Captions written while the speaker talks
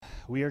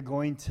We are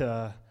going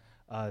to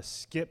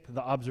skip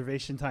the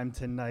observation time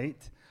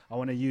tonight. I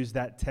want to use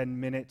that 10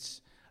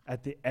 minutes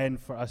at the end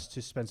for us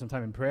to spend some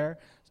time in prayer.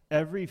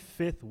 Every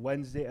fifth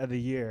Wednesday of the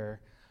year,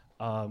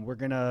 we're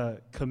going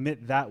to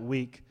commit that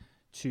week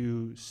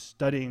to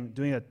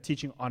doing a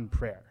teaching on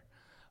prayer.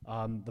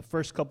 The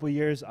first couple of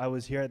years I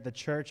was here at the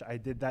church, I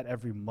did that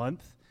every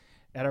month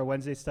at our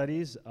Wednesday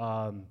studies,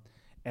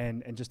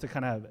 and just to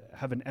kind of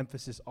have an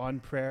emphasis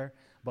on prayer.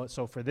 But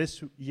so for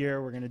this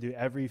year, we're going to do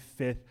every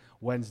fifth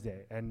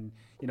Wednesday. And,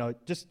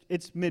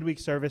 it's midweek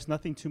service,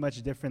 nothing too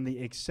much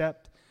differently,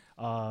 except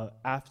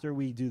after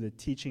we do the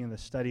teaching and the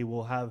study,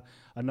 we'll have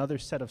another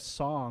set of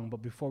song.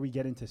 But before we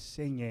get into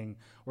singing,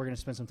 we're going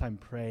to spend some time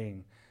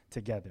praying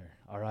together,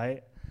 all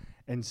right?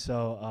 And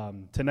so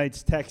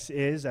tonight's text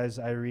is, as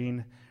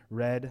Irene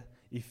read,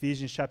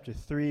 Ephesians chapter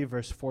 3,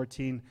 verse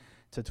 14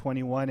 to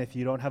 21. If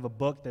you don't have a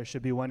book, there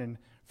should be one in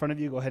front of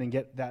you. Go ahead and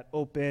get that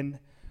open.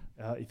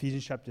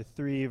 Ephesians chapter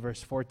 3,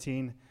 verse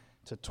 14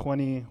 to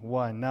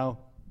 21. Now,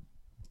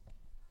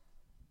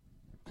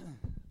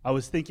 I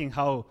was thinking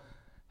how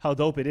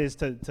dope it is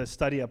to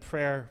study a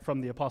prayer from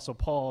the Apostle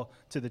Paul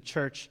to the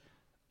church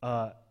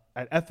at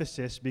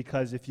Ephesus,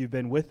 because if you've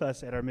been with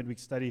us at our midweek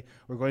study,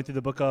 we're going through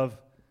the book of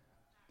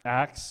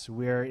Acts.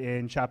 We're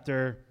in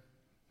chapter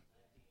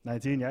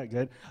 19, yeah,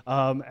 good.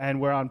 And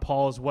we're on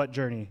Paul's what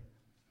journey?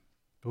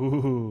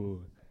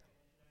 Ooh,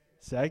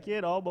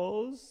 second,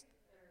 almost.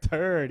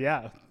 Third.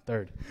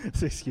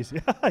 Excuse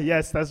me.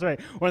 Yes, that's right.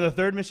 We're on the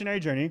third missionary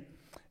journey,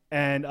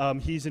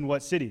 and he's in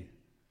what city?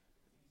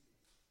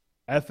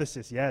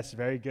 Ephesus. Yes,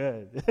 very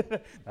good.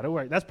 That'll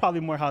work. That's probably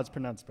more how it's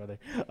pronounced, brother.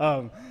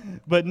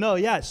 But no,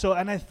 yeah. So,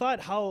 and I thought,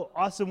 how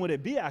awesome would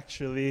it be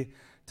actually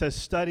to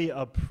study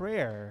a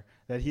prayer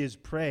that he is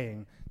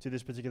praying to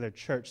this particular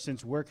church,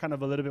 since we're kind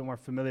of a little bit more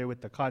familiar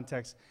with the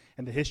context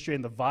and the history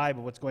and the vibe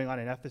of what's going on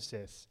in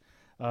Ephesus.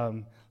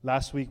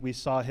 Last week we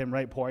saw him,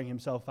 pouring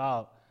himself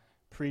out,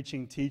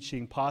 preaching,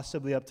 teaching,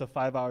 possibly up to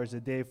 5 hours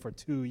a day for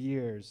 2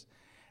 years.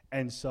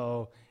 And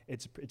so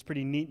it's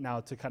pretty neat now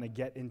to kind of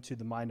get into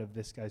the mind of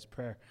this guy's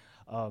prayer.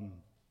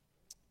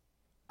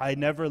 I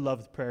never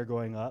loved prayer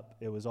growing up.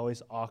 It was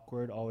always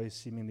awkward, always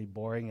seemingly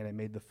boring, and it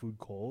made the food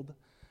cold.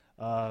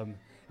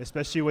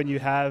 Especially when you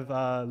have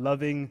a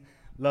loving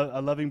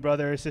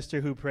brother or sister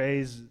who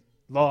prays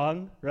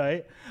long,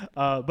 right?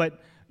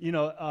 But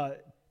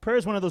prayer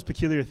is one of those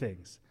peculiar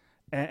things.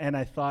 And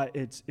I thought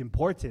it's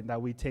important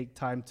that we take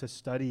time to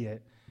study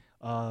it.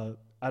 Out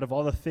of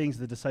all the things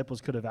the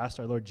disciples could have asked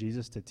our Lord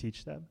Jesus to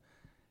teach them,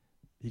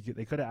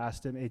 they could have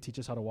asked him, hey, teach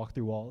us how to walk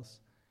through walls.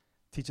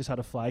 Teach us how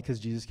to fly, because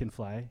Jesus can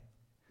fly.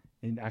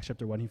 In Acts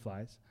chapter 1, he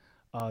flies.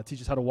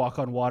 Teach us how to walk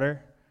on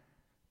water.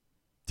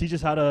 Teach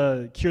us how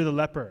to cure the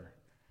leper.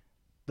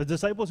 The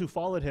disciples who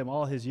followed him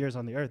all his years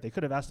on the earth, they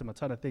could have asked him a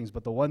ton of things,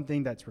 but the one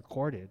thing that's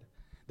recorded,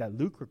 that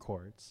Luke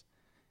records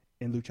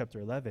in Luke chapter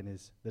 11,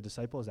 is the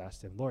disciples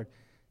asked him, Lord,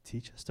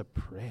 teach us to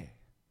pray.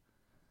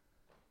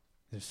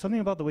 There's something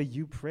about the way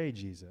you pray,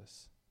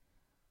 Jesus.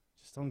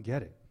 Just don't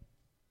get it.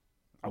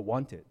 I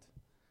want it.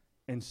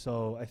 And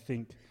so I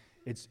think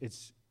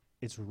it's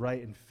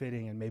right and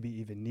fitting and maybe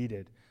even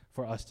needed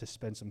for us to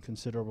spend some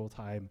considerable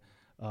time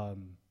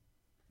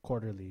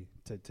quarterly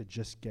to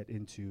just get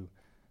into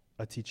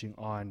a teaching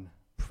on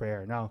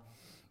prayer. Now,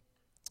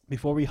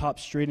 before we hop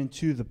straight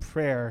into the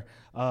prayer,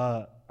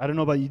 I don't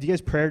know about you. Do you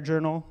guys prayer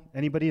journal?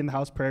 Anybody in the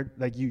house prayer?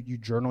 Like you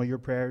journal your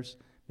prayers?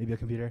 Maybe a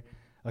computer?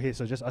 Okay,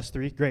 so just us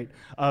three? Great.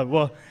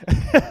 Well,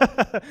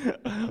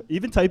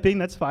 even typing,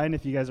 that's fine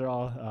if you guys are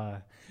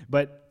all.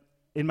 But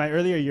in my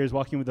earlier years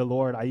walking with the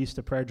Lord, I used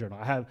to prayer journal.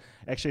 I have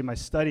actually my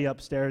study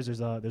upstairs. There's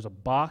a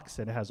box,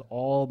 and it has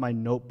all my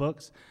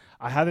notebooks.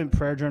 I haven't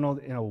prayer journaled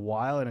in a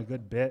while, in a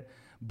good bit,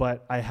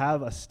 but I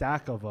have a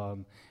stack of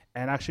them.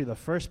 And actually, the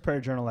first prayer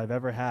journal I've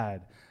ever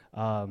had,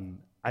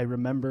 I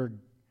remember,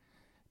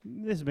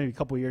 this is maybe a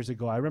couple years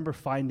ago, I remember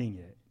finding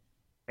it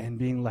and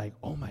being like,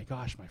 oh my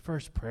gosh, my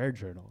first prayer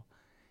journal.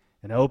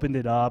 And I opened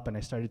it up, and I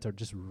started to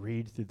just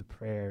read through the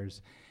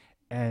prayers.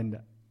 And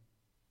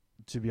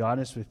to be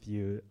honest with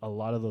you, a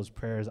lot of those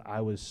prayers,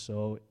 I was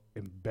so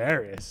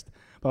embarrassed.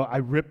 But I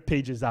ripped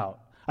pages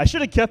out. I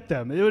should have kept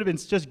them. It would have been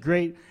just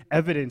great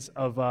evidence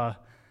of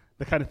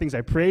the kind of things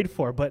I prayed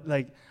for. But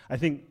I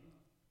think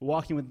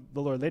walking with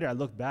the Lord later, I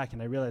looked back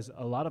and I realized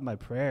a lot of my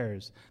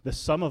prayers, the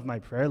sum of my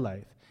prayer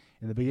life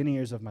in the beginning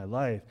years of my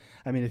life,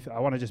 I mean, if I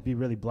want to just be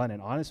really blunt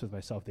and honest with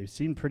myself, they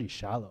seemed pretty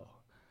shallow.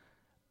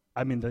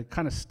 I mean, the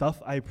kind of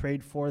stuff I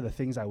prayed for, the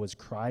things I was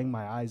crying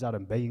my eyes out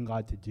and begging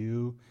God to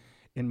do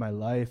in my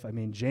life. I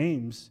mean,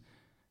 James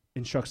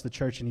instructs the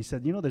church, and he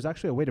said, there's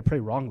actually a way to pray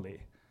wrongly.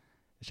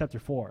 It's chapter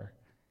 4.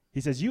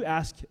 He says, you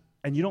ask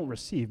and you don't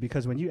receive,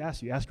 because when you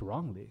ask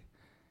wrongly.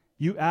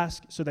 You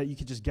ask so that you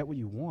can just get what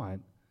you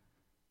want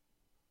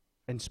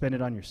and spend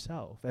it on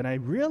yourself. And I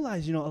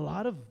realized, a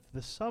lot of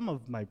the sum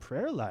of my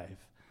prayer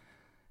life,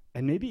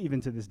 and maybe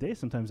even to this day,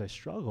 sometimes I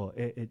struggle.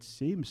 It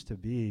seems to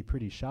be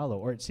pretty shallow,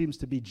 or it seems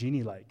to be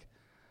genie-like.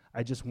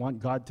 I just want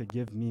God to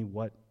give me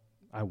what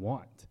I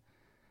want.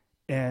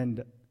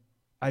 And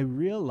I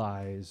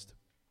realized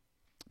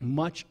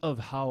much of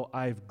how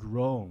I've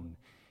grown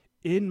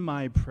in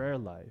my prayer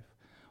life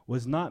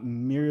was not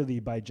merely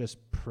by just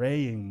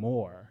praying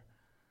more.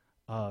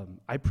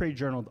 I prayer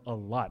journaled a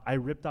lot. I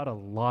ripped out a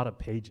lot of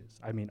pages.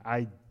 I mean,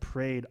 I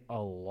prayed a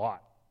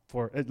lot.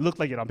 It looked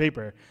like it on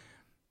paper,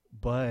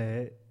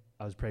 but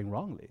I was praying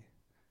wrongly.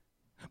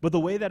 But the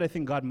way that I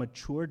think God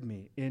matured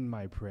me in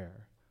my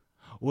prayer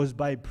was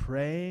by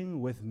praying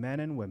with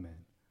men and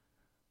women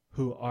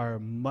who are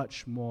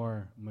much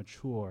more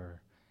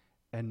mature,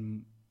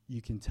 and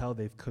you can tell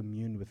they've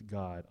communed with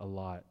God a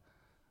lot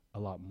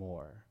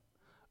more.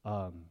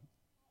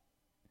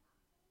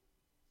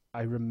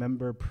 I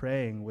remember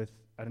praying with,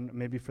 I don't know,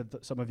 maybe for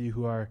some of you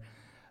who are,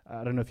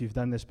 I don't know if you've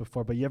done this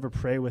before, but you ever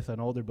pray with an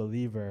older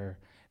believer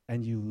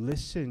and you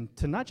listen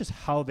to not just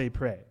how they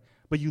pray,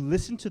 but you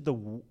listen to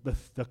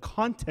the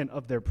content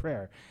of their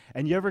prayer,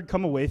 and you ever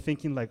come away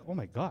thinking like, oh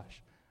my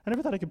gosh, I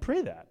never thought I could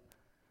pray that.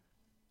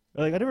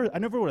 Like I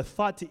never would have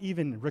thought to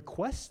even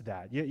request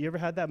that. You ever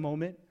had that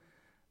moment?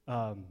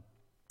 I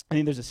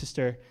think there's a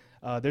sister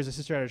at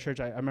our church.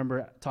 I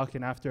remember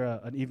talking after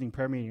an evening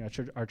prayer meeting,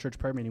 our church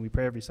prayer meeting. We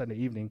pray every Sunday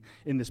evening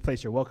in this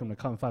place. You're welcome to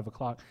come 5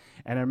 o'clock.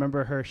 And I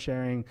remember her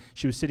sharing,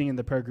 she was sitting in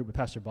the prayer group with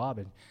Pastor Bob,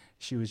 and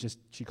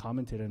she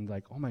commented and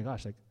like, oh my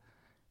gosh, like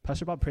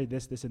Pastor Bob prayed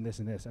this, this, and this,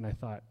 and this. And I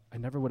thought, I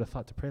never would have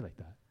thought to pray like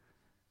that.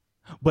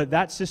 But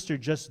that sister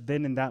just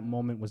then in that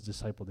moment was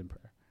discipled in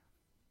prayer.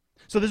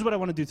 So this is what I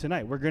want to do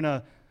tonight. We're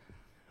gonna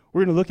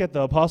look at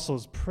the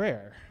apostles'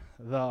 prayer.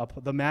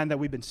 The man that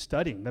we've been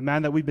studying, the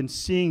man that we've been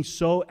seeing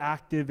so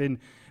active in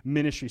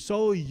ministry,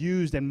 so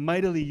used and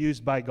mightily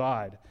used by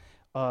God.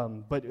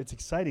 But it's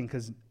exciting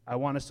because I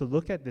want us to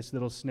look at this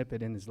little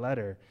snippet in his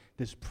letter,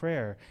 this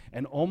prayer,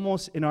 and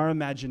almost in our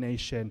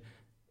imagination,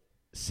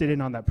 sit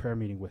in on that prayer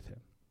meeting with him.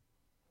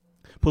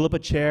 Pull up a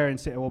chair and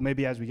say, well,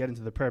 maybe as we get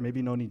into the prayer,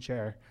 maybe no need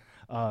chair.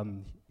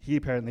 He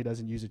apparently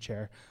doesn't use a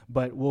chair,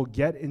 but we'll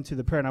get into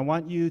the prayer. And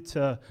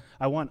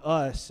I want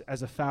us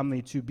as a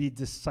family to be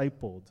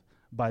discipled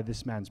by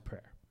this man's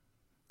prayer.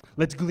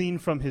 Let's glean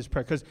from his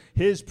prayer, because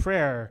his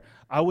prayer,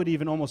 I would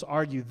even almost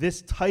argue,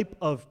 this type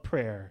of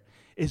prayer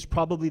is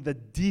probably the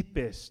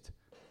deepest,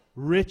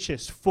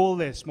 richest,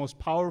 fullest, most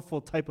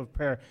powerful type of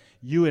prayer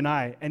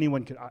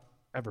anyone could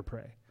ever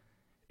pray.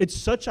 It's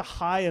such a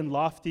high and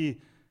lofty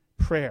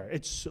prayer.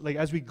 It's like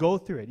as we go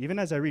through it, even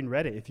as Irene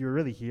read it, if you're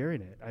really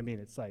hearing it, I mean,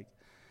 it's like,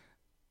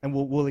 and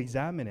we'll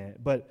examine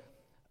it, but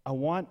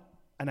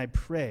I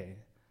pray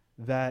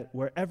that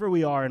wherever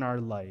we are in our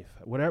life,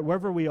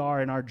 wherever we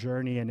are in our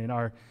journey and in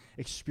our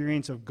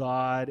experience of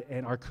God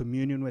and our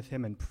communion with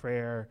him and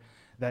prayer,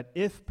 that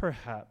if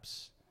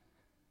perhaps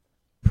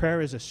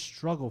prayer is a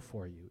struggle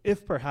for you,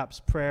 if perhaps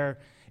prayer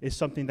is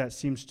something that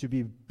seems to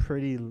be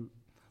pretty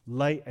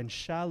light and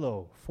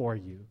shallow for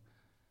you,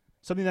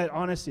 something that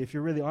honestly, if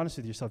you're really honest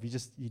with yourself,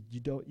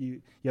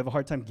 you have a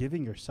hard time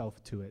giving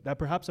yourself to it, that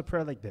perhaps a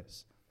prayer like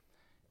this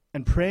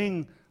and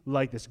praying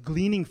like this,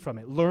 gleaning from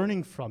it,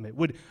 learning from it,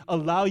 would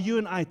allow you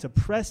and I to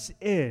press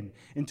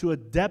into a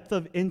depth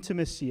of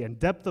intimacy and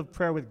depth of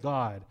prayer with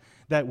God,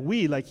 that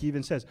we, like he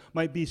even says,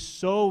 might be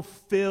so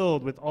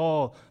filled with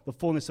all the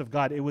fullness of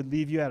God, it would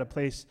leave you at a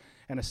place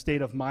and a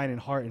state of mind and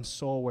heart and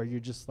soul where you're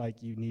just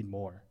like, you need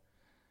more.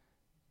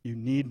 You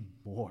need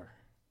more.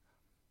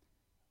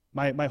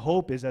 My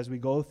hope is, as we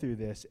go through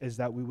this, is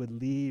that we would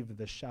leave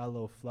the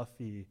shallow,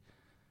 fluffy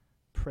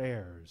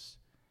prayers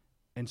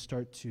and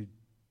start to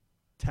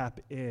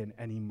tap in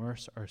and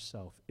immerse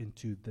ourselves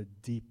into the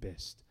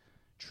deepest,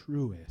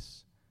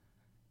 truest,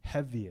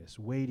 heaviest,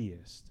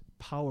 weightiest,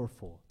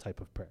 powerful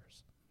type of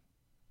prayers.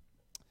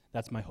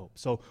 That's my hope.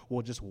 So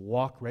we'll just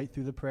walk right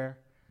through the prayer,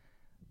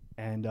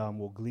 and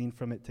we'll glean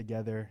from it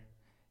together,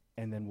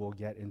 and then we'll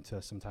get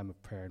into some time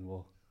of prayer, and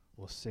we'll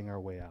sing our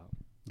way out.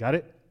 Got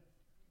it?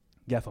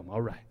 Gepham.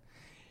 All right.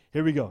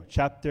 Here we go.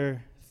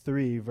 Chapter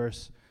 3,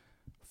 verse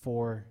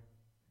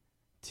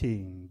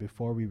 14.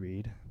 Before we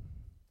read,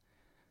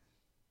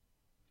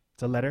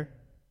 it's a letter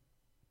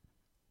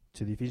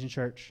to the Ephesian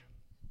church.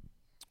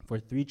 For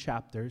 3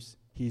 chapters,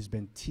 he's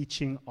been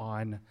teaching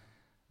on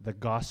the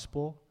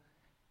gospel.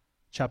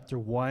 Chapter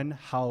 1,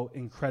 how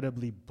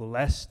incredibly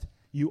blessed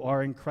you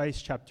are in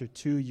Christ. Chapter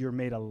 2, you're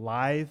made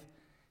alive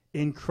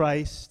in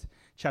Christ.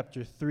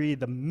 Chapter 3,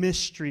 the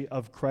mystery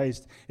of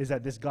Christ is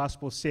that this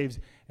gospel saves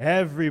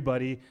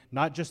everybody,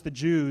 not just the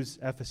Jews,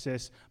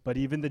 Ephesus, but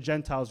even the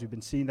Gentiles. We've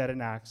been seeing that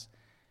in Acts.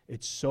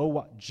 It's so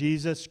what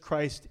Jesus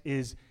Christ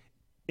is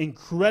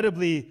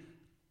incredibly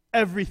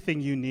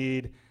everything you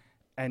need,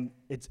 and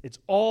it's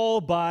all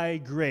by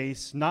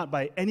grace, not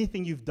by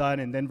anything you've done.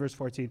 And then verse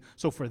 14,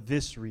 so for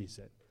this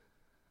reason,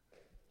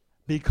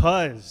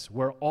 because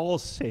we're all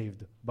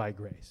saved by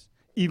grace,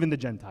 even the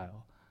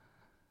Gentile,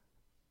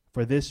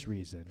 for this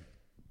reason,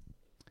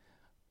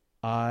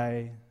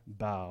 I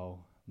bow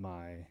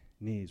my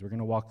knees. We're going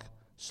to walk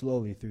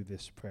slowly through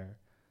this prayer.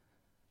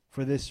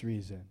 For this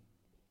reason.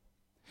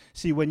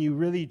 See, when you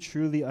really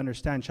truly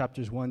understand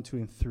chapters 1, 2,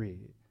 and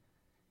 3,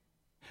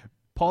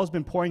 Paul's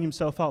been pouring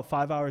himself out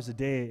 5 hours a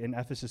day in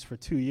Ephesus for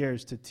 2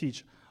 years to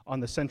teach on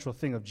the central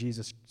thing of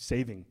Jesus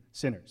saving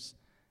sinners.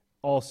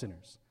 all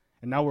sinners.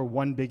 And now we're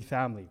one big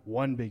family,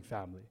 one big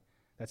family.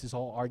 That's his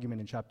whole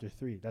argument in chapter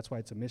 3. That's why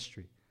it's a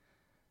mystery.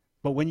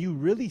 But when you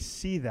really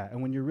see that,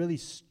 and when you're really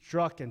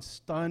struck and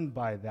stunned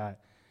by that,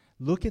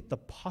 look at the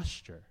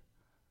posture.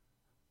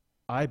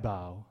 I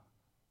bow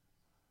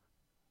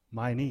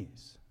my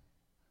knees.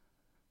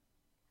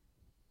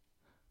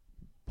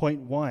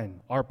 Point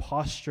 1, our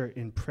posture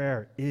in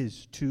prayer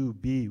is to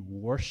be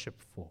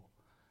worshipful.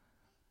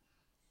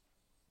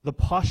 The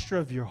posture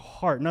of your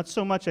heart, not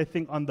so much, I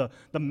think, on the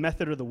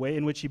method or the way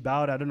in which he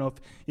bowed. I don't know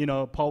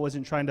if, Paul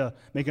wasn't trying to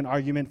make an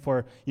argument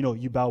for,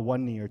 you bow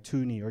one knee or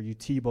two knee, or you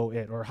Tebow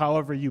it, or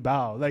however you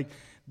bow. Like,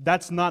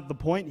 that's not the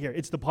point here.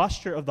 It's the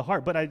posture of the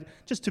heart. But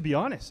just to be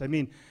honest,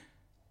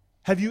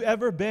 have you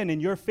ever been in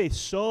your faith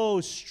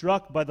so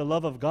struck by the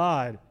love of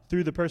God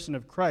through the person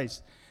of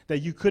Christ that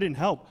you couldn't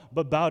help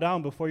but bow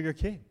down before your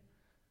King?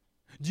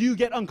 Do you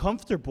get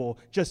uncomfortable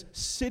just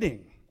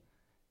sitting?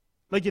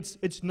 Like,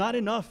 it's not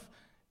enough.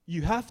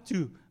 You have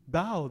to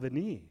bow the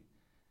knee.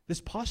 This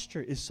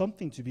posture is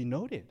something to be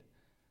noted.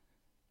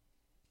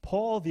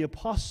 Paul, the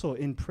apostle,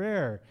 in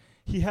prayer,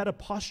 he had a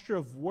posture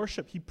of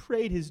worship. He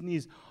prayed his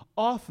knees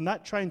off,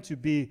 not trying to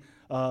be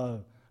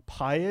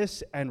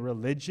pious and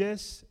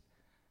religious,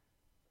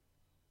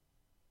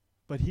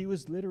 but he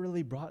was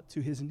literally brought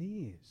to his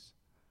knees.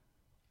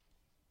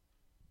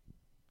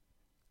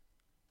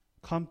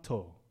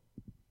 Kamto.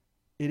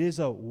 It is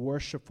a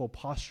worshipful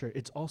posture.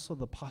 It's also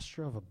the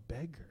posture of a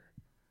beggar.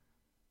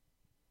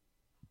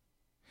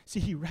 See,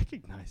 he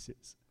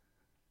recognizes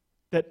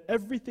that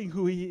everything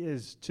who he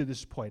is to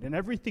this point and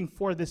everything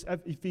for this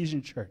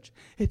Ephesian church,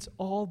 it's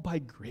all by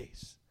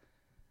grace.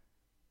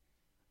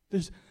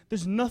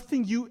 There's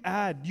nothing you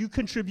add. You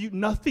contribute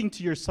nothing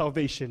to your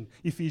salvation,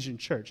 Ephesian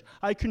church.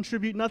 I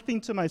contribute nothing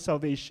to my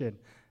salvation.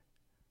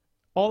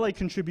 All I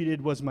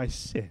contributed was my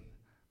sin.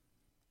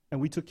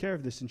 And we took care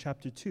of this in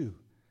chapter 2.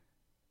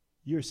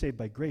 You are saved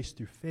by grace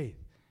through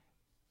faith.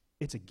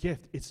 It's a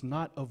gift. It's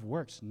not of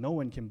works. No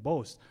one can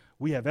boast.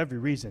 We have every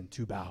reason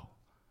to bow.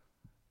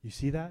 You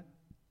see that?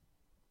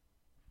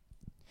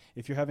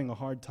 If you're having a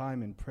hard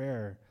time in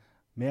prayer,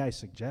 may I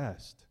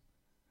suggest,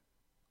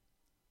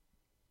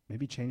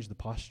 maybe change the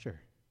posture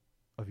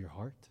of your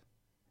heart.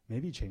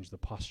 Maybe change the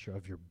posture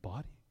of your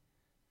body.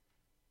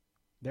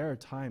 There are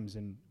times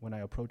when I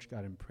approach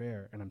God in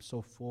prayer and I'm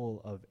so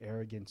full of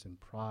arrogance and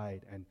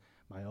pride and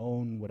my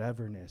own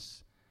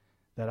whateverness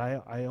that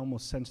I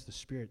almost sense the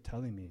Spirit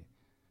telling me,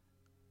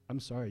 I'm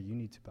sorry, you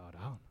need to bow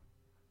down.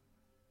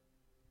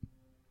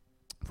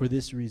 For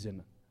this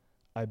reason,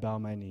 I bow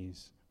my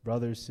knees.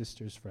 Brothers,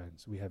 sisters,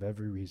 friends, we have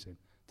every reason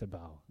to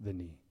bow the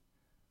knee.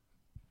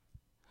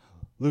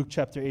 Luke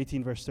chapter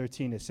 18, verse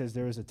 13, it says,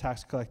 there was a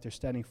tax collector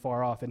standing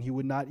far off, and he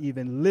would not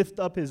even lift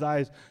up his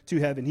eyes to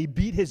heaven. He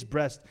beat his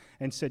breast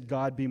and said,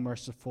 God, be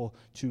merciful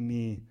to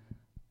me,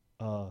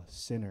 a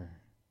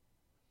sinner.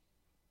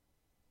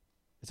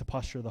 It's a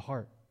posture of the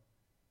heart.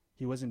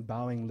 He wasn't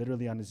bowing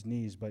literally on his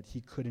knees, but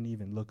he couldn't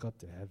even look up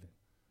to heaven.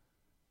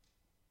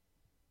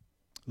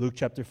 Luke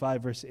chapter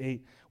 5, verse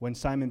 8, when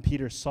Simon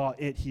Peter saw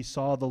it, he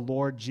saw the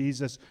Lord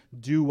Jesus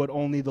do what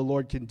only the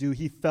Lord can do.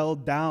 He fell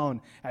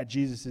down at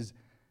Jesus'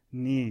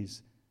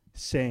 knees,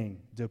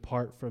 saying,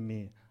 depart from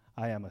me,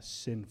 I am a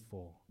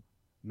sinful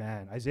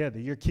man. Isaiah,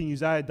 the year King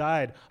Uzziah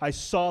died, I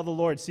saw the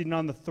Lord sitting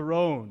on the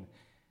throne.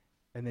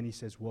 And then he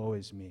says, woe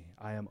is me,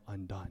 I am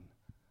undone.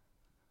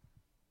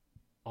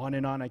 On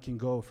and on I can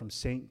go from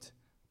saint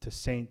to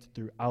saint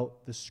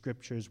throughout the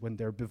scriptures when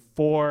they're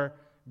before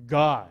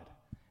God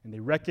and they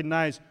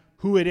recognize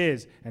who it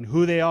is and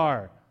who they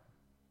are.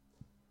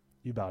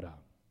 You bow down.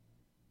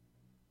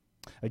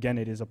 Again,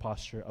 it is a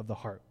posture of the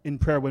heart. In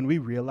prayer, when we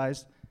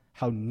realize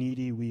how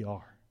needy we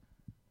are,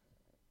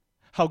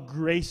 how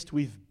graced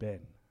we've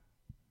been,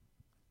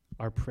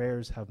 our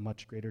prayers have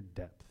much greater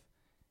depth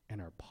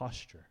and our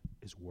posture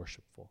is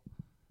worshipful.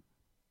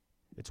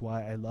 It's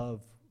why I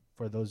love,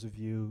 for those of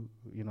you,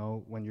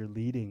 when you're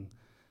leading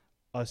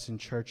us in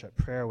church at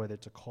prayer, whether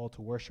it's a call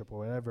to worship or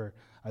whatever,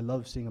 I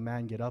love seeing a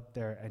man get up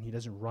there and he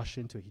doesn't rush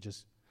into it. He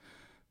just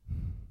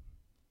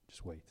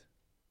wait.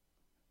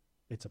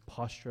 It's a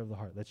posture of the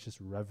heart. Let's just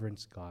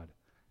reverence God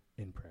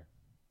in prayer.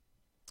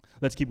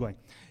 Let's keep going.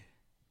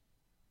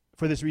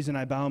 For this reason,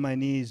 I bow my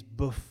knees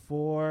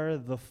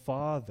before the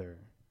Father,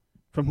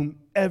 from whom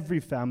every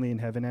family in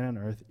heaven and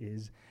on earth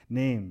is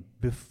named.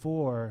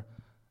 Before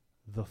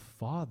the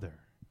Father.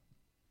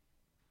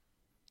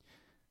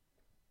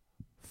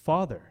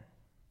 Father.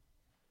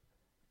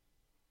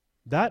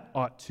 That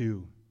ought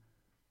to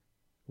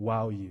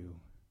wow you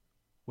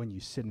when you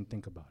sit and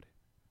think about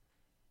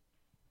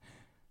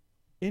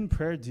it. In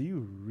prayer, do you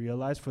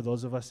realize, for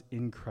those of us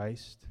in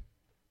Christ,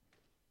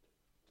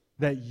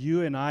 that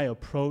you and I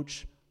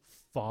approach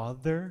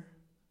Father?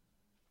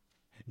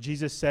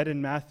 Jesus said in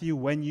Matthew,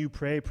 when you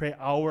pray, pray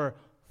our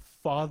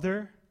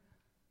Father.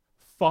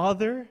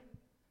 Father,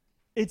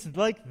 it's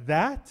like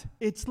that.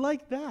 It's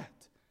like that.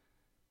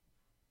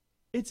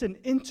 It's an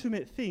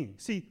intimate thing.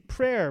 See,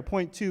 prayer,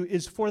 point 2,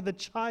 is for the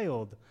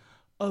child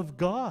of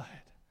God.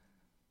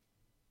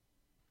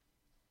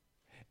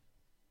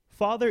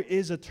 Father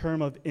is a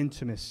term of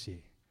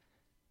intimacy,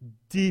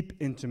 deep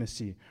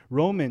intimacy.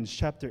 Romans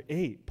chapter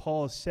 8,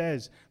 Paul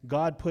says,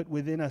 God put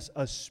within us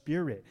a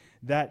spirit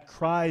that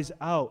cries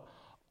out,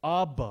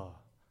 Abba,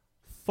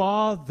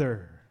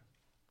 Father.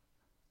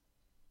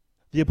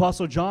 The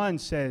Apostle John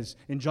says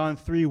in John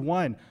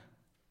 3:1,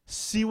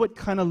 see what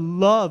kind of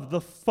love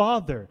the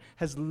Father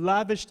has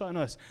lavished on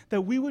us,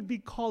 that we would be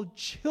called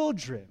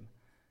children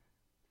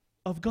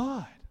of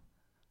God.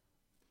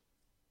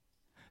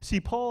 See,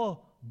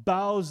 Paul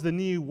bows the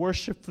knee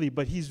worshipfully,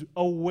 but he's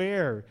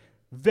aware,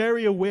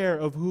 very aware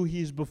of who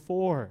he's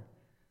before.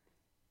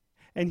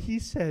 And he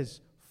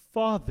says,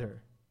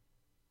 Father.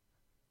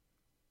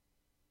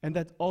 And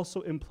that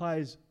also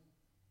implies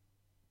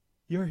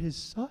you're his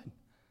son.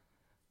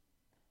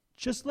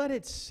 Just let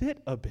it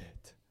sit a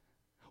bit.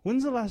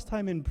 When's the last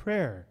time in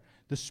prayer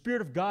the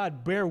Spirit of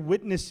God bear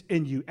witness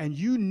in you and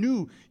you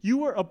knew you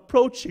were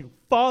approaching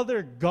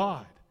Father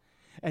God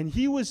and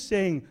he was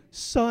saying,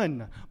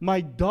 Son,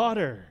 my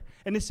daughter.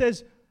 And it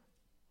says,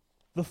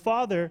 the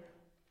Father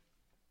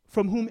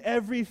from whom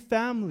every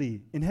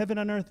family in heaven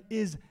and earth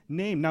is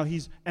named. Now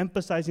he's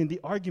emphasizing the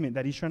argument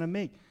that he's trying to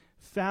make.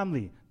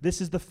 Family. This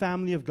is the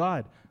family of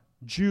God.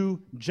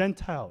 Jew,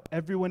 Gentile,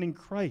 everyone in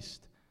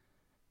Christ.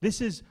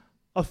 This is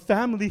a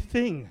family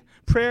thing.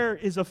 Prayer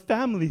is a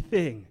family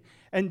thing.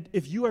 And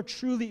if you are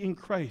truly in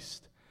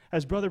Christ,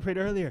 as brother prayed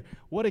earlier,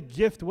 what a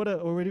gift,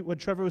 what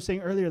Trevor was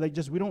saying earlier, like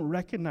just we don't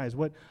recognize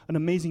what an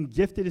amazing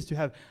gift it is to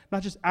have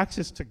not just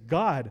access to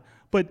God,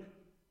 but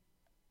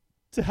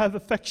to have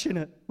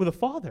affection with a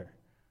Father.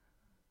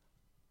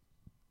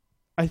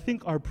 I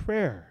think our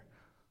prayer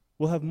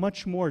will have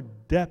much more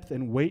depth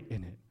and weight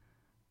in it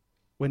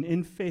when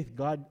in faith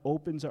God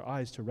opens our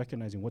eyes to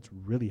recognizing what's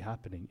really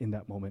happening in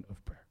that moment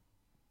of prayer.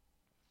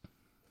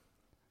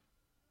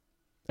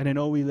 And I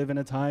know we live in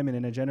a time and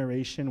in a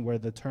generation where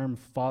the term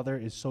father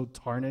is so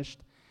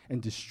tarnished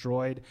and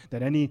destroyed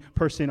that any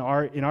person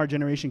in our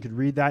generation could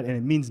read that and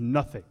it means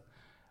nothing.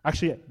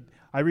 Actually,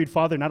 I read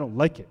father and I don't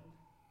like it.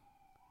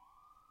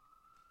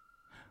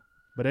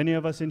 But any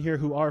of us in here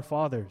who are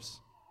fathers,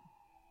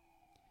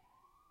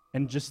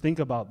 and just think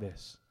about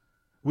this,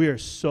 we are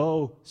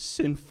so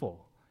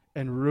sinful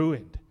and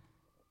ruined,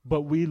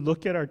 but we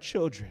look at our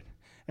children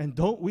and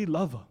don't we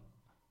love them?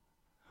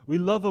 We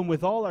love them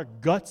with all our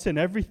guts and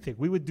everything.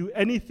 We would do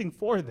anything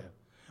for them.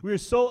 We are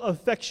so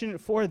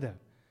affectionate for them.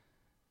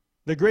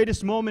 The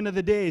greatest moment of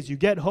the day is you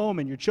get home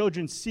and your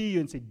children see you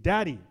and say,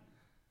 Daddy.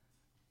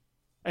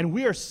 And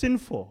we are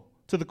sinful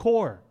to the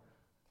core.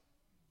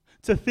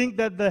 To think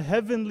that the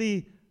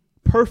heavenly,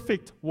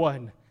 perfect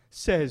one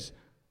says,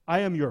 I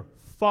am your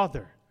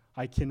Father.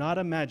 I cannot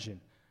imagine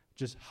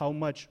just how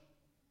much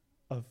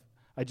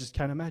I just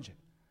can't imagine.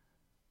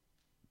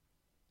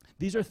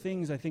 These are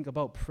things I think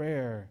about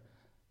prayer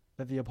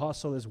that the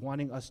apostle is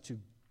wanting us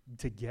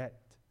to get,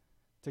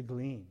 to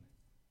glean,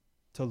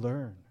 to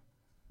learn.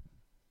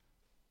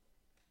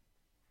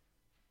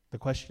 The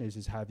question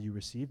is have you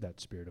received that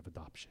spirit of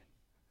adoption?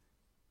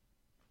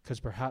 Because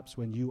perhaps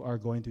when you are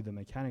going through the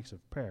mechanics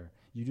of prayer,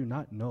 you do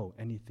not know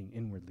anything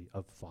inwardly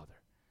of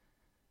Father.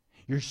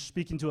 You're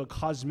speaking to a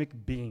cosmic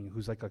being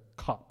who's like a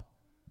cop,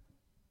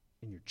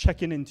 and you're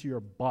checking into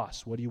your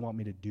boss. What do you want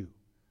me to do?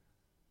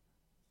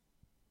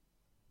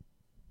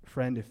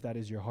 Friend, if that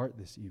is your heart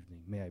this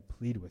evening, may I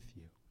plead with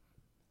you.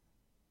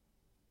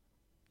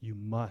 You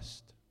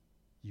must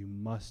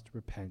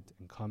repent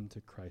and come to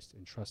Christ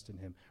and trust in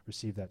him,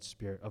 receive that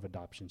spirit of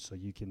adoption so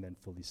you can then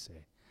fully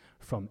say,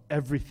 from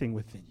everything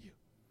within you,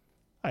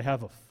 I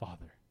have a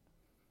Father,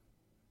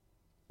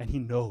 and he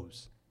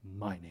knows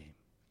my name.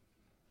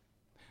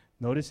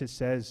 Notice it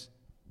says,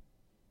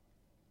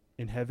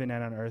 in heaven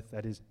and on earth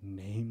that is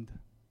named.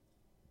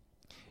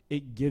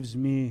 It gives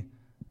me,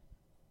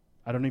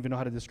 I don't even know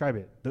how to describe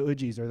it, the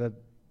ujis or the,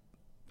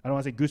 I don't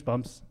want to say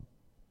goosebumps,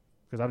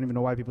 because I don't even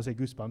know why people say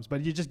goosebumps,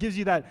 but it just gives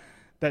you that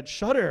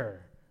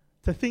shudder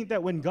to think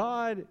that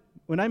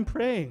when I'm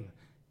praying,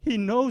 he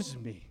knows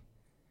me.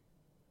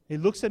 He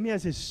looks at me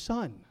as his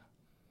son.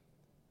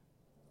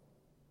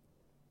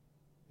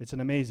 It's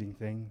an amazing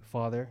thing,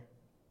 Father.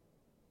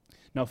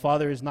 Now,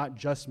 Father is not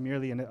just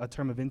merely a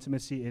term of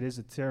intimacy, it is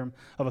a term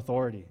of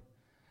authority.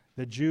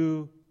 The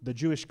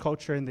Jewish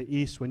culture in the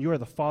East, when you are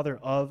the father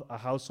of a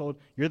household,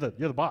 you're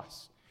the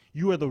boss.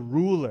 You are the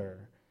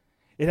ruler.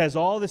 It has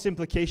all this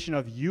implication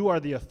of you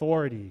are the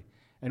authority,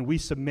 and we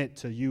submit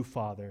to you,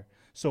 Father.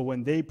 So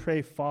when they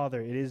pray,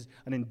 Father, it is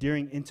an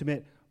endearing,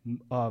 intimate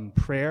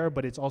prayer,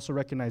 but it's also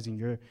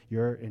recognizing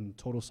you're in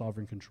total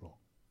sovereign control.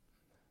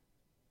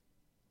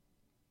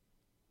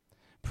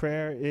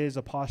 Prayer is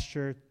a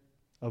posture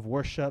of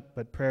worship,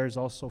 but prayer is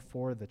also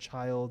for the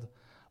child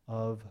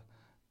of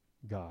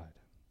God.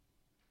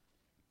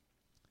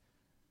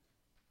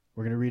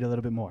 We're going to read a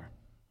little bit more.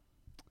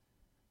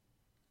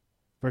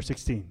 Verse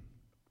 16.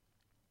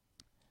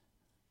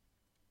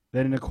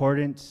 Then in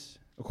according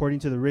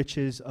to the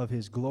riches of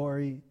his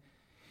glory,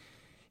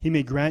 He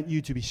may grant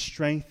you to be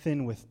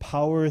strengthened with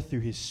power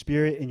through his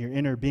Spirit in your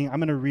inner being. I'm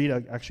going to read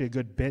actually a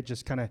good bit,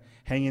 just kind of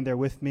hang in there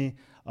with me.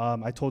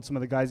 I told some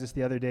of the guys this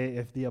the other day.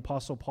 If the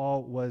Apostle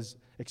Paul was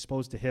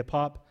exposed to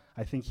hip-hop,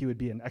 I think he would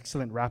be an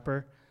excellent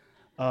rapper.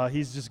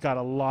 He's just got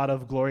a lot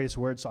of glorious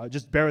words, so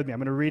just bear with me. I'm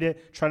going to read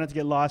it. Try not to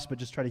get lost, but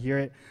just try to hear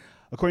it.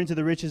 According to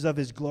the riches of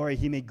his glory,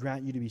 he may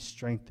grant you to be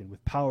strengthened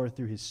with power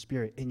through his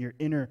Spirit in your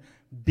inner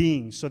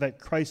being, so that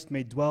Christ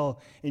may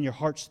dwell in your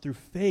hearts through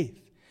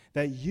faith,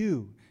 that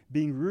you,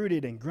 being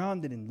rooted and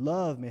grounded in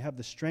love, may have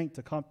the strength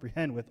to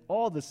comprehend with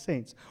all the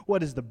saints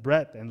what is the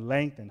breadth and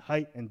length and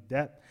height and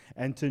depth,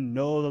 and to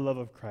know the love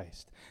of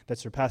Christ that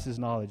surpasses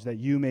knowledge, that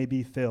you may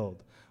be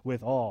filled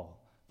with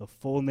all the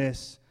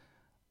fullness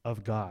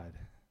of God.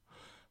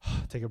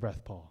 Take a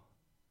breath, Paul.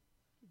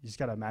 You just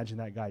got to imagine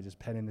that guy just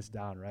penning this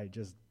down, right?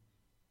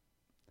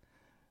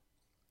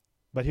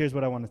 But here's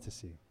what I wanted to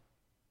see.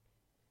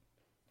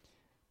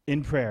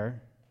 In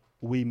prayer,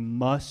 we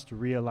must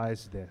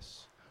realize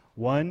this.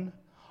 One,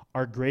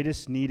 our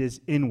greatest need is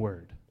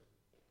inward.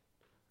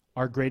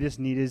 Our greatest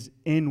need is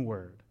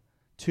inward.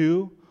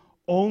 Two,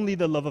 only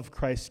the love of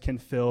Christ can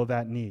fill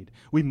that need.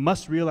 We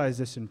must realize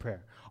this in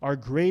prayer. Our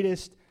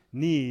greatest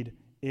need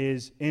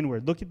is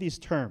inward. Look at these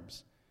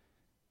terms.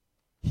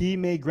 He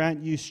may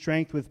grant you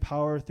strength with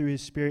power through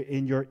his Spirit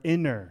in your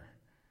inner,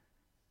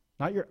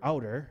 not your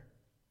outer,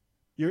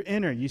 your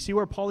inner. You see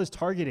where Paul is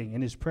targeting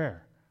in his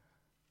prayer.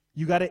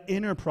 You got an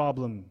inner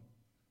problem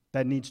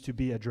that needs to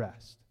be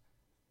addressed.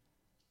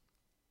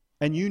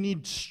 And you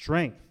need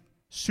strength,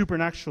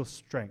 supernatural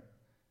strength,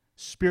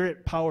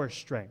 spirit power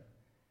strength,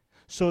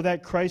 so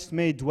that Christ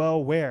may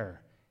dwell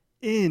where?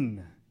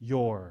 In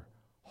your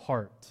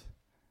heart.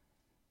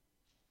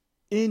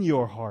 In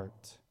your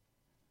heart.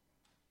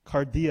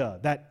 Cardia,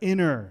 that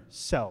inner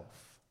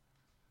self.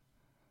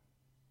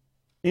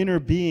 Inner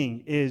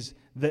being is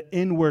the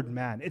inward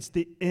man. It's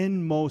the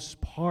inmost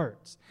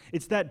parts.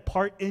 It's that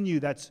part in you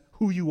that's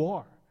who you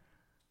are.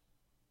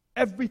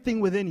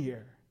 Everything within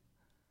here.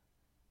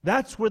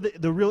 That's where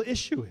the real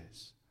issue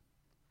is.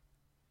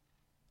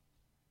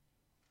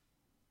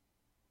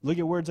 Look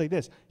at words like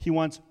this. He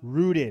wants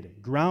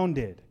rooted,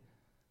 grounded.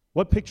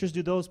 What pictures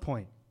do those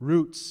point?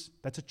 Roots.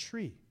 That's a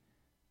tree.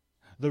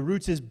 The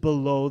roots is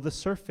below the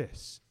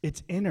surface.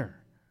 It's inner.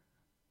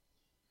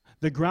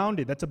 The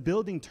grounded, that's a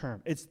building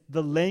term. It's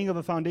the laying of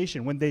a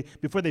foundation.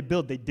 Before they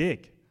build, they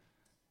dig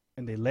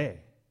and they lay.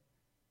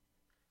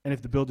 And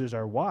if the builders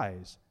are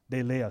wise,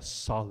 they lay a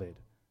solid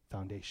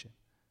foundation.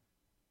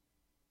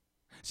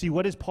 See,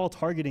 what is Paul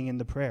targeting in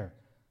the prayer?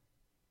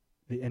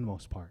 The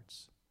inmost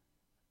parts.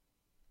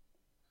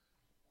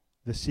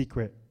 The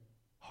secret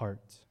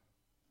heart.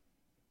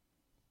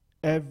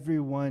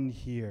 Everyone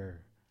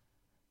here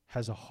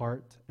has a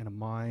heart and a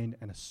mind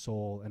and a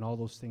soul, and all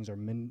those things are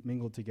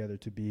mingled together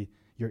to be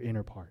your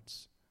inner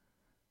parts.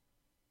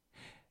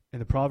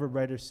 And the proverb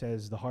writer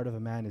says, the heart of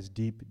a man is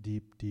deep,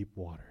 deep, deep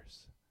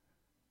waters.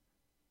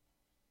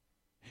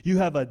 You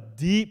have a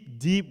deep,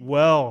 deep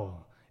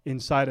well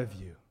inside of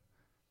you.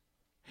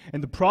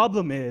 And the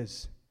problem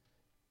is,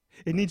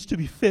 it needs to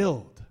be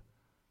filled.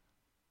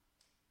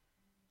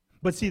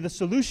 But see, the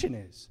solution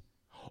is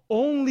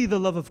only the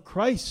love of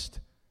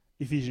Christ,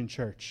 Ephesian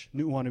Church,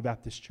 Nu'uanu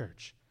Baptist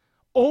Church.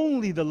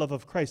 Only the love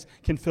of Christ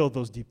can fill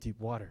those deep, deep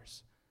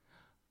waters.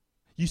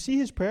 You see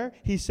his prayer?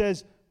 He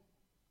says,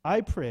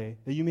 I pray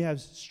that you may have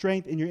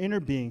strength in your inner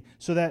being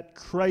so that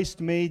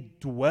Christ may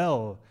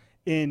dwell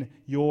in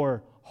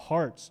your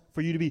hearts,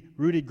 for you to be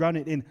rooted,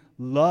 grounded in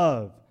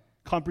love,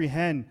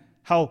 comprehend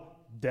how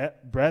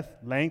breadth,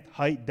 length,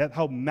 height, depth,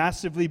 how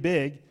massively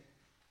big,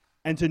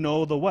 and to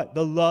know the what?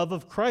 The love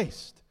of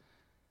Christ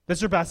that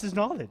surpasses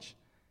knowledge.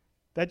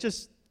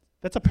 That's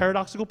a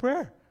paradoxical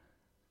prayer.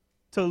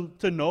 To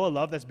know a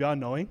love that's beyond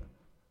knowing.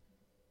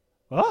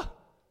 Huh?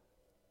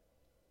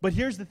 But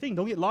here's the thing.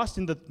 Don't get lost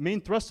in the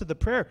main thrust of the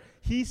prayer.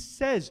 He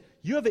says,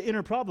 you have an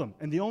inner problem,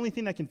 and the only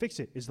thing that can fix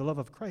it is the love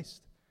of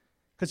Christ.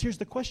 Because here's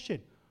the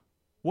question.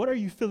 What are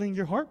you filling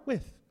your heart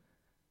with?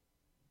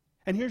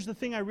 And here's the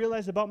thing I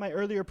realized about my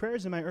earlier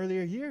prayers in my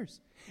earlier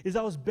years, is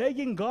I was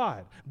begging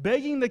God,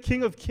 begging the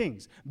King of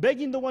Kings,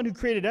 begging the one who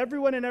created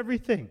everyone and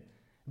everything,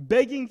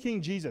 begging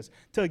King Jesus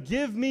to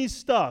give me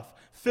stuff,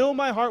 fill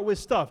my heart with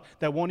stuff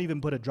that won't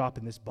even put a drop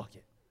in this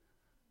bucket.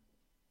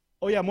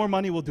 Oh yeah, more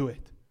money will do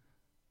it.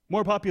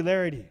 More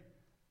popularity.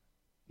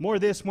 More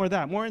this, more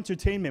that. More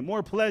entertainment,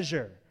 more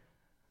pleasure.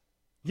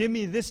 Give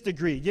me this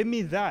degree. Give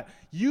me that.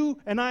 You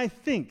and I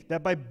think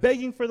that by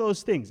begging for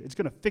those things, it's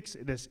going to fix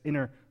this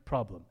inner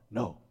problem.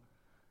 No.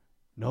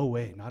 No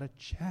way. Not a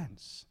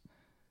chance.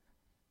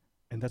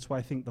 And that's why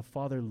I think the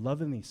Father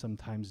lovingly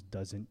sometimes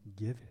doesn't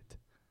give it.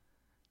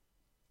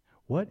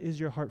 What is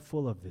your heart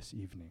full of this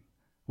evening?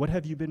 What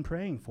have you been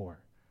praying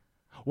for?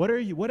 What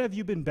have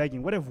you been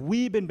begging? What have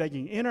we been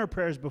begging in our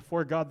prayers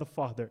before God the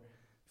Father?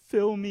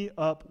 Fill me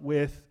up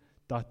with ...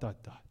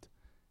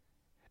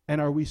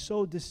 And are we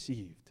so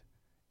deceived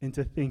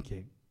into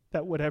thinking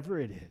that whatever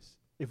it is,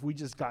 if we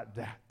just got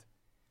that,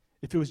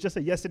 if it was just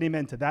a yes and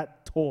amen to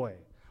that toy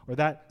or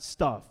that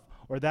stuff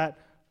or that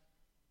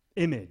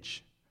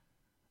image,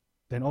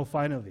 then, oh,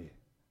 finally,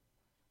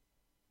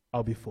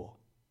 I'll be full.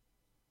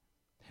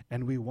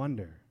 And we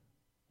wonder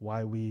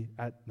why we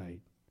at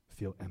night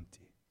feel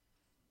empty.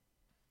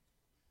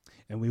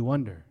 And we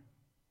wonder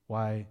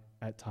why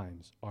at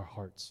times our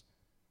hearts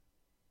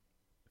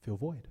feel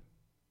void.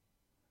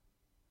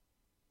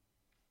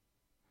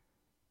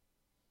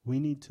 We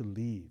need to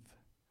leave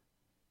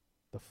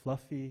the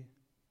fluffy,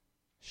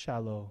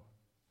 shallow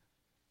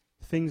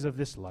things of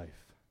this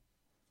life.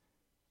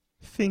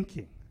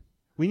 Thinking.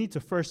 We need to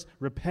first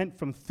repent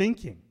from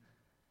thinking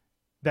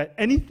that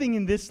anything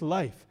in this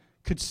life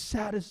could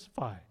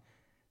satisfy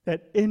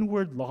that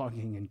inward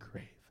longing and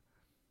crave.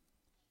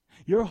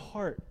 Your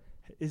heart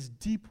is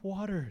deep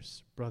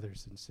waters,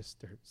 brothers and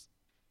sisters.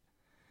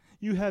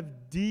 You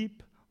have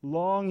deep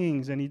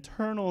longings and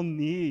eternal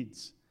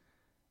needs,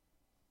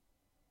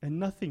 and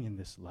nothing in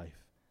this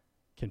life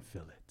can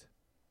fill it.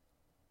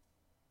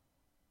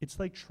 It's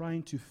like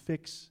trying to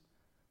fix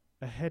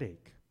a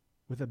headache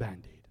with a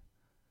Band-Aid.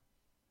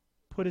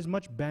 Put as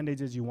much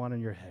Band-Aids as you want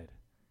on your head.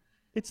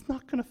 It's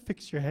not going to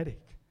fix your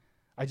headache.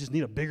 I just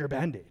need a bigger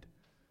Band-Aid.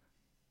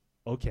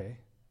 Okay,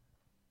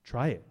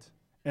 try it.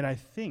 And I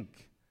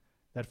think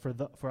that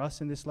for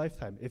us in this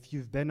lifetime, if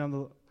you've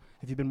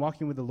been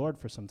walking with the Lord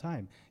for some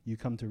time, you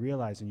come to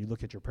realize and you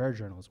look at your prayer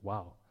journals,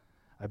 wow,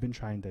 I've been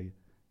trying to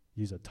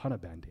use a ton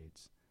of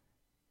Band-Aids,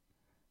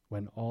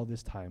 when all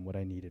this time what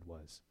I needed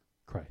was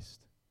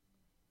Christ.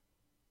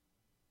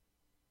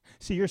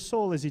 See, your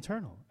soul is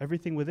eternal.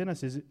 Everything within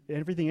us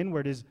everything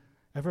inward is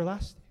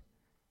everlasting.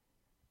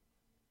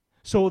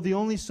 So the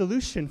only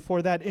solution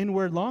for that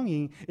inward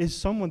longing is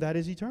someone that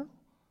is eternal.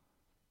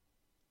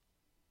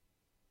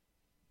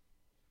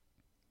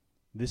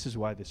 This is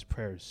why this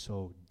prayer is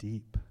so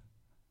deep.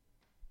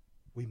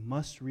 We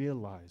must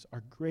realize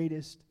our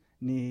greatest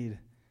need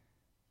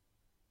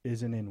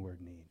is an inward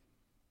need.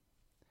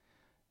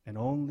 And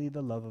only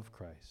the love of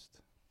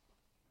Christ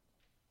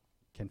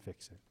can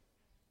fix it.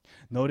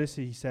 Notice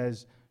he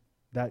says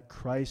that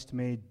Christ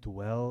may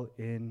dwell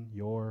in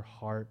your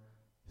heart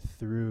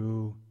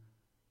through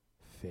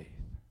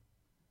faith.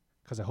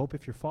 Because I hope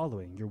if you're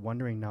following, you're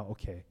wondering now,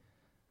 okay,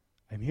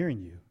 I'm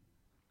hearing you.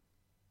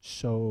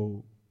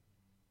 So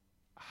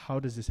how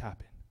does this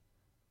happen?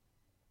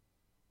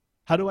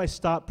 How do I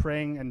stop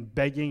praying and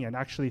begging and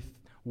actually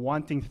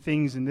wanting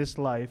things in this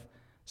life,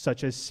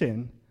 such as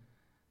sin,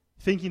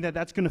 thinking that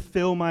that's going to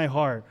fill my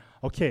heart?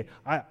 Okay,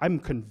 I'm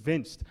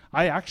convinced.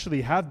 I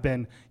actually have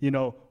been,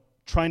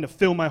 trying to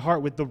fill my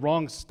heart with the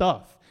wrong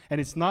stuff, and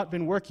it's not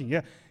been working.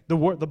 Yeah,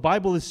 the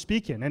Bible is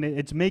speaking, and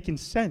it's making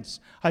sense.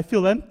 I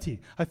feel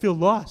empty. I feel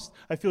lost.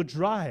 I feel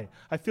dry.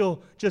 I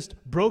feel just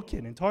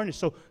broken and tarnished.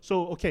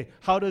 So okay,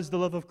 how does the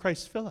love of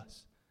Christ fill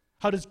us?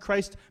 How does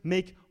Christ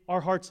make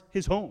our hearts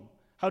his home?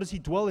 How does he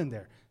dwell in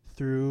there?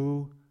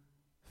 Through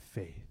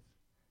faith.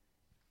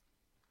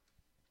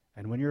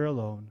 And when you're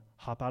alone,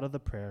 hop out of the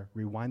prayer,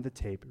 rewind the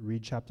tape,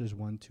 read chapters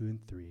 1, 2,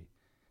 and 3,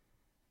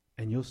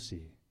 and you'll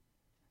see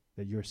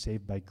that you're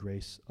saved by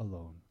grace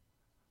alone,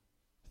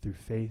 through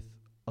faith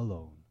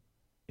alone,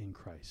 in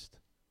Christ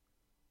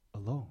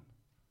alone.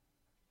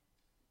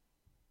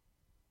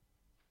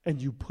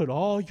 And you put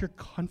all your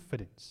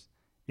confidence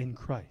in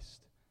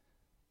Christ.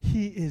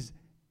 He is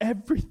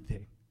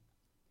everything.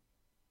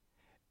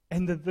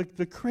 And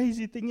the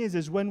crazy thing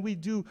is when we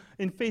do,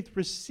 in faith,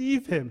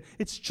 receive him,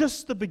 it's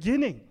just the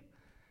beginning.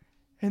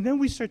 And then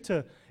we start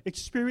to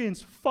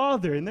experience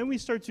Father, and then we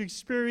start to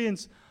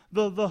experience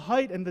the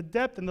height and the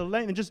depth and the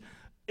length, and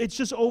it's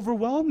just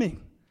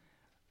overwhelming.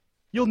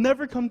 You'll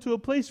never come to a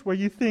place where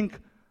you think,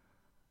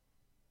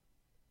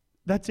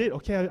 that's it,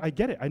 okay, I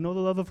get it, I know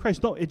the love of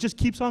Christ. No, it just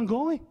keeps on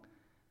going.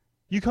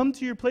 You come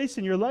to your place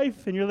in your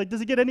life, and you're like,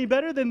 does it get any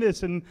better than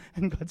this? And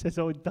God says,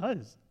 oh, it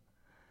does.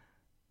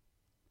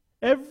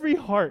 Every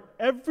heart,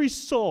 every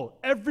soul,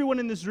 everyone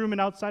in this room and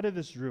outside of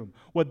this room,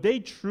 what they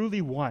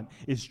truly want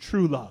is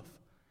true love.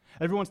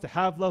 Everyone wants to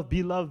have love,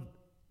 be loved.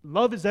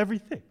 Love is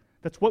everything.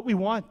 That's what we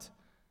want.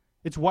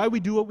 It's why we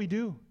do what we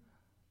do.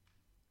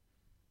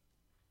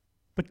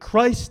 But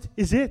Christ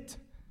is it.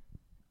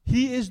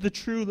 He is the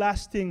true,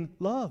 lasting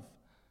love.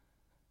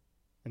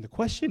 And the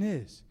question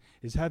is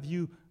have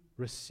you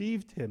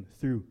received him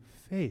through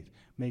faith?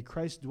 May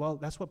Christ dwell.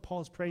 That's what Paul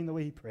is praying the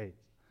way he prays.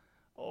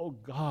 Oh,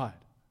 God.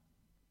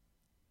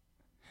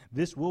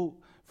 This will,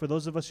 for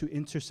those of us who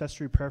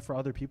intercessory prayer for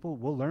other people,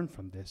 we'll learn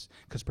from this,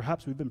 because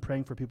perhaps we've been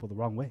praying for people the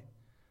wrong way.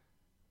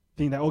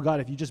 Thinking that, oh God,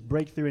 if you just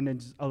break through and then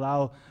just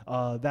allow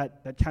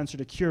that cancer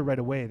to cure right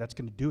away, that's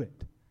going to do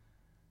it.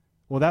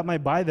 Well, that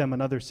might buy them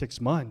another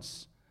 6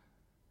 months,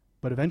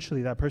 but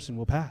eventually that person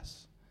will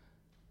pass.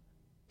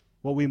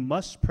 What we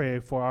must pray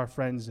for our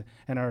friends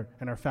and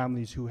our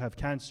families who have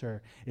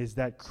cancer is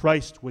that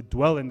Christ would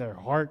dwell in their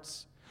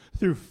hearts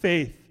through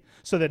faith,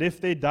 so that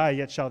if they die,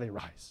 yet shall they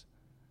rise.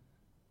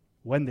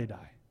 When they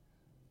die.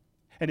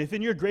 And if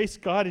in your grace,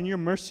 God, in your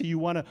mercy, you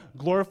want to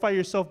glorify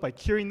yourself by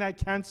curing that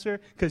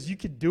cancer because you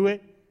could do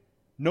it,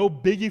 no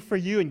biggie for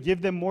you, and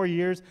give them more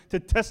years to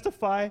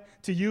testify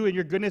to you and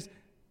your goodness,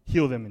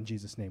 heal them in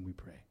Jesus' name we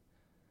pray.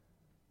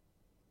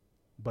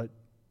 But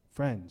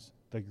Friends,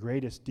 the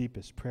greatest,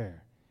 deepest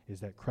prayer is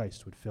that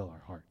Christ would fill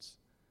our hearts.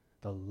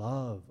 The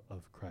love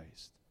of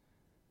Christ.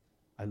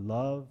 I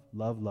love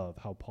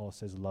how Paul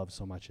says love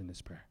so much in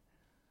this prayer.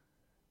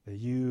 That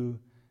you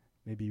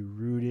may be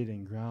rooted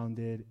and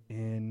grounded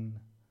in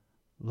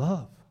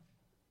love.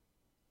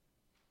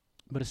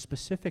 But a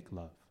specific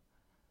love.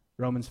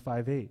 Romans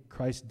 5:8,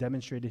 Christ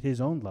demonstrated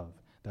his own love,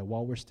 that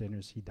while we're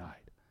sinners, he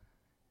died.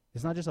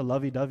 It's not just a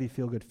lovey-dovey,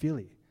 feel-good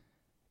feely.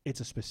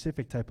 It's a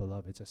specific type of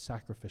love. It's a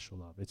sacrificial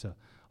love. It's a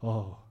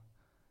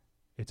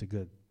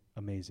good,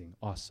 amazing,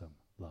 awesome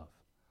love.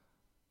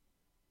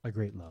 A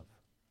great love.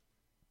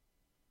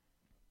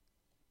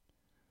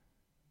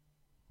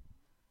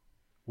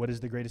 What is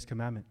the greatest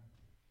commandment?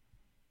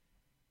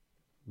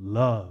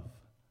 Love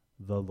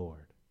the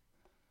Lord.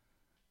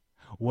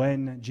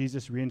 When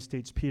Jesus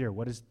reinstates Peter,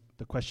 what is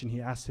the question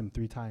he asks him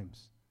 3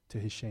 times to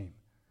his shame?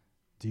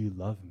 Do you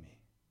love me?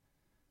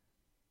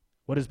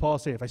 What does Paul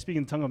say? If I speak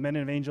in the tongue of men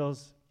and of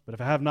angels, but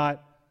if I have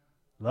not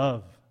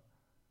love.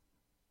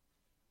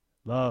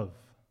 Love.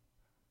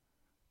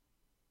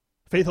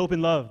 Faith, hope,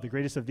 and love. The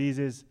greatest of these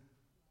is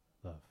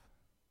love.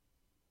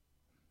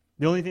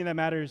 The only thing that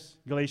matters,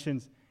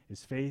 Galatians,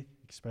 is faith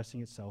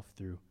expressing itself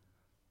through.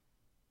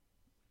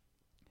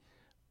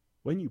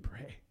 When you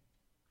pray,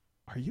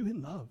 are you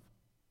in love?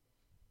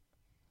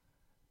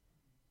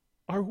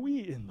 Are we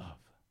in love?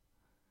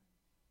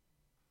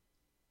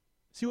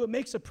 See, what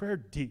makes a prayer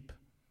deep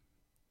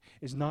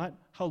is not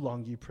how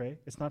long you pray.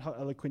 It's not how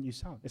eloquent you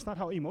sound. It's not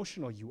how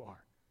emotional you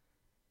are.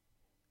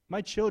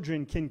 My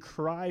children can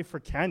cry for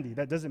candy.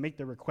 That doesn't make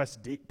the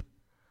request deep.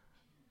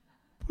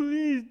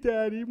 Please,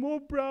 Daddy, more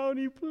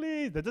brownie,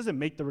 please. That doesn't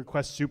make the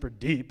request super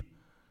deep.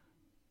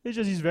 It's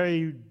just he's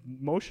very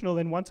emotional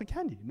and wants a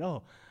candy.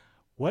 No.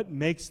 What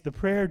makes the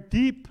prayer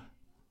deep?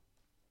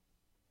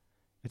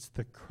 It's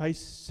the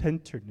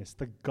Christ-centeredness,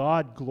 the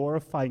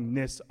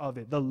God-glorifyingness of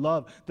it, the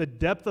love, the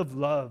depth of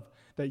love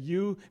that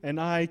you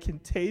and I can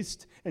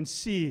taste and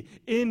see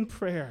in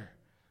prayer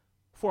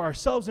for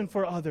ourselves and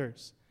for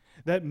others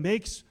that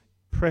makes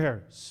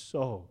prayer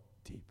so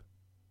deep.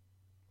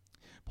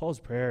 Paul's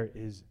prayer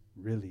is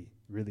really,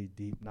 really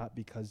deep, not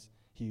because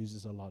he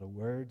uses a lot of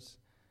words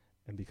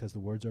and because the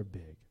words are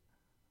big,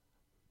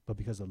 but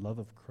because the love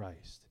of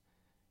Christ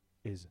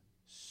is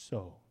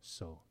so,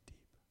 so deep.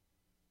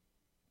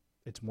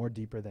 It's more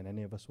deeper than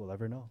any of us will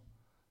ever know.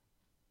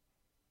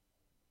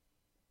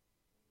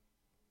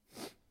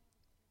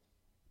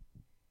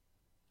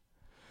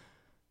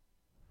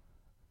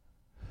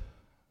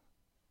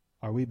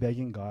 Are we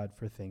begging God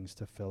for things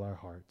to fill our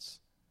hearts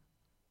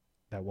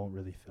that won't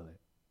really fill it?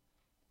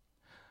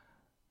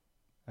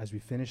 As we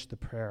finish the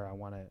prayer, I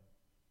want to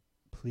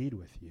plead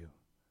with you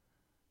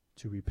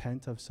to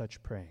repent of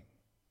such praying,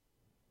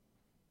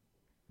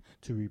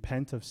 to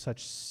repent of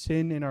such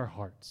sin in our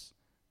hearts,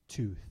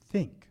 to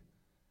think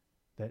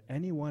that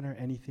anyone or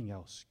anything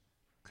else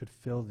could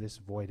fill this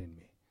void in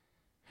me.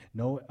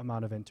 No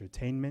amount of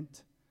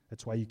entertainment.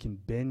 That's why you can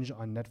binge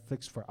on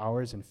Netflix for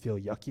hours and feel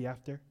yucky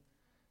after.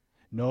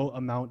 No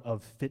amount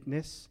of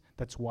fitness.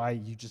 That's why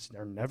you just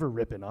are never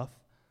rip enough.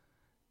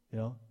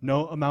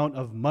 No amount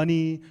of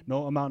money,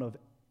 no amount of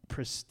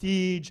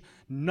prestige.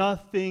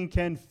 Nothing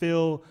can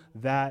fill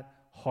that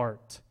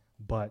heart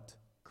but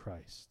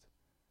Christ.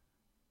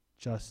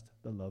 Just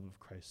the love of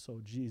Christ.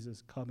 So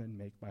Jesus, come and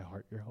make my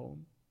heart your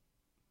home.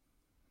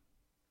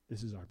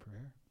 This is our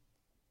prayer.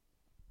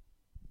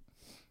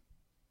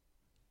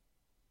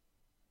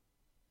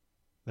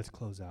 Let's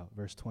close out.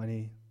 Verse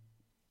 20.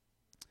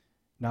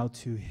 Now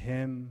to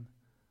him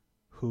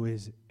who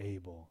is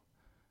able.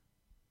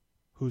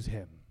 Who's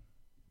him?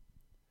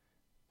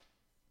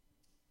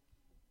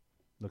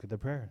 Look at the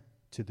prayer.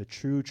 To the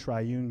true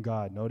triune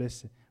God.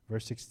 Notice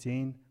verse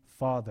 16,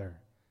 Father.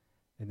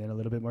 And then a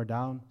little bit more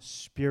down,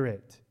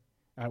 Spirit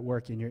at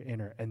work in your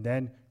inner. And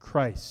then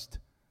Christ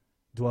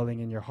dwelling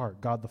in your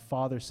heart. God the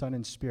Father, Son,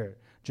 and Spirit.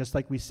 Just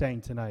like we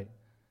sang tonight.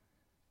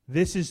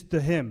 This is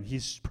the hymn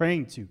he's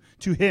praying to.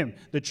 To him,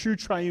 the true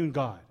triune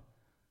God.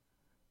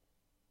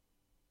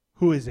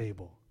 Who is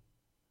able?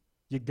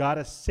 You got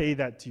to say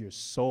that to your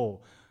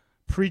soul.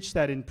 Preach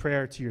that in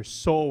prayer to your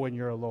soul when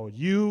you're alone.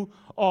 You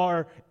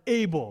are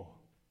able.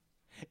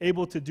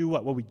 Able to do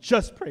what? What we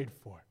just prayed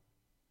for.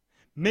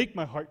 Make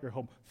my heart your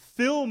home.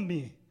 Fill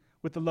me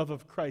with the love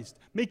of Christ.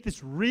 Make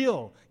this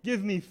real.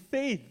 Give me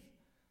faith.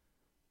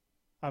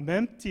 I'm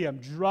empty. I'm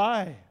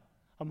dry.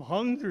 I'm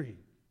hungry.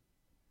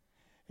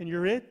 And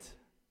you're it.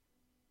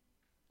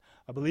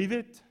 I believe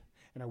it.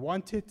 And I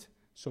want it.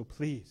 So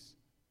please.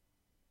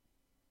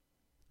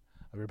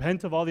 I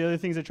repent of all the other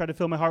things I try to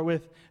fill my heart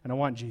with, and I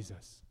want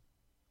Jesus.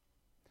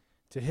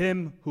 To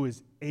him who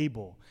is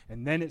able.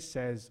 And then it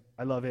says,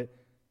 I love it,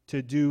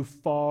 to do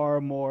far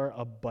more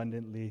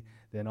abundantly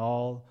than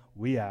all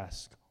we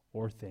ask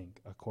or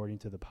think, according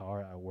to the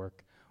power at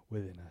work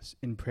within us.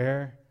 In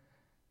prayer,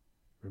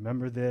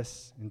 remember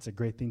this, and it's a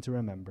great thing to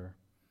remember,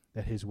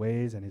 that his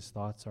ways and his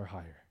thoughts are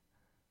higher.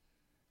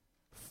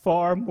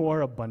 Far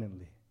more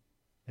abundantly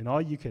than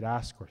all you could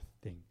ask or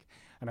think.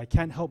 And I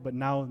can't help but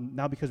now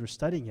because we're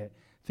studying it,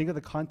 think of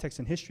the context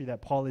and history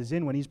that Paul is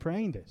in when he's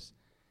praying this.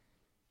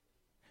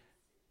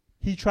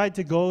 He tried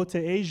to go to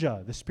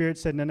Asia. The Spirit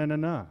said, no, no, no,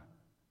 no.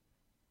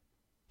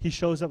 He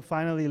shows up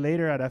finally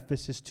later at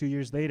Ephesus 2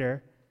 years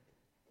later.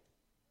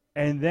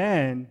 And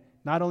then,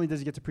 not only does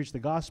he get to preach the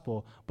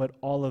gospel, but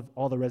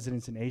all the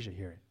residents in Asia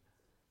hear it.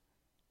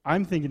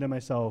 I'm thinking to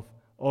myself,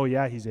 oh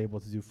yeah, he's able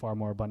to do far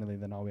more abundantly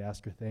than all we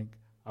ask or think.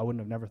 I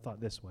wouldn't have never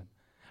thought this one.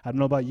 I don't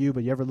know about you,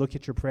 but you ever look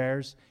at your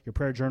prayers, your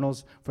prayer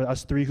journals, for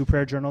us three who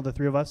prayer journal, the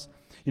three of us?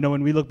 You know,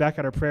 when we look back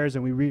at our prayers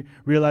and we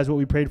realize what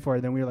we prayed for,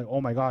 then we're like, oh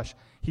my gosh,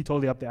 he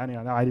totally upped the ante.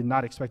 Now I did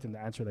not expect him to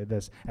answer like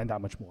this and that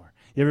much more.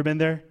 You ever been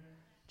there?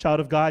 Child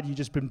of God, you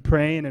just been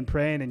praying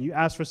and you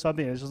ask for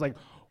something and it's just like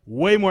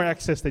way more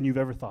excess than you've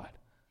ever thought.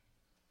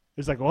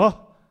 It's like, oh,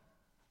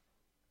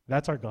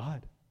 that's our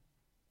God.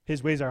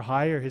 His ways are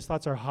higher. His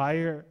thoughts are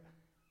higher.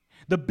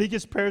 The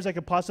biggest prayers I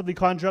could possibly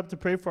conjure up to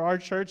pray for our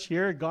church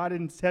here, God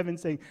in heaven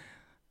saying,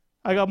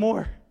 I got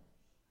more.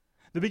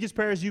 The biggest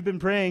prayers you've been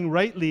praying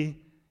rightly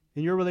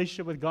in your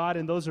relationship with God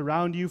and those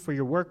around you, for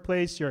your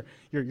workplace, your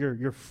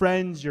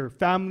friends, your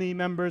family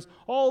members,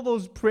 all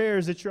those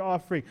prayers that you're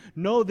offering.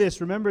 Know this,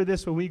 remember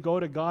this when we go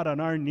to God on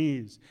our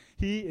knees.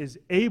 He is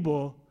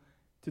able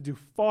to do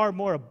far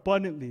more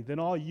abundantly than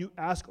all you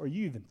ask or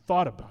you even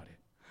thought about it.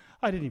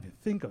 I didn't even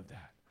think of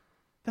that.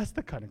 That's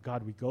the kind of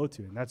God we go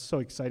to, and that's so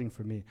exciting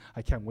for me.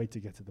 I can't wait to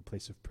get to the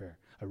place of prayer.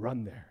 I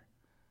run there.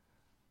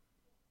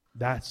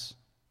 That's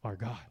our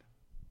God.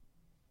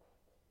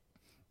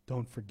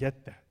 Don't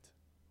forget that.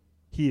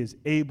 He is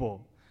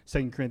able.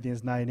 2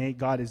 Corinthians 9:8,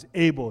 God is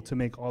able to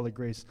make all the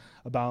grace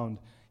abound.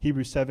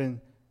 Hebrews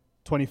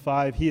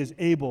 7:25, he is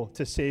able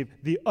to save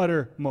the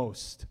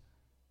uttermost.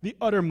 The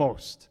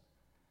uttermost.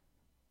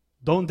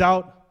 Don't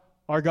doubt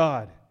our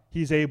God.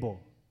 He's able.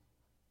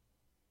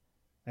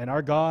 And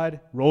our God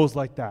rolls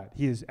like that.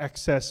 He is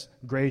excess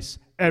grace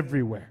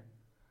everywhere.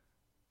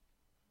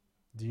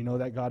 Do you know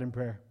that God in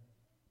prayer?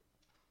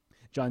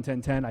 John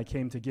 10:10, I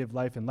came to give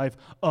life and life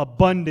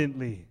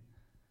abundantly.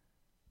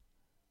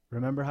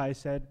 Remember how I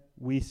said,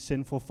 we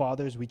sinful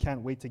fathers, we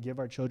can't wait to give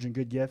our children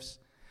good gifts?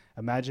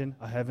 Imagine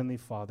a heavenly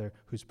Father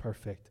who's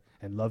perfect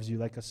and loves you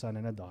like a son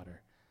and a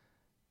daughter.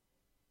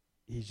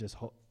 He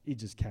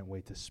just can't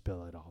wait to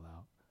spill it all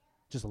out.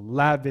 Just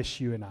lavish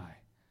you and I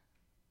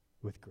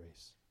with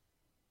grace.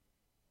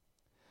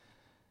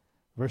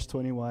 Verse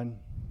 21,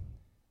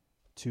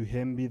 to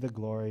him be the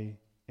glory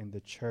in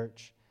the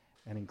church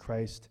and in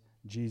Christ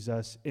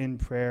Jesus. In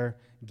prayer,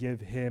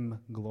 give him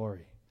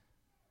glory.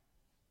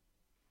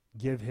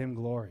 Give him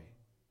glory.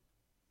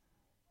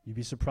 You'd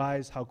be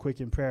surprised how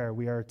quick in prayer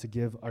we are to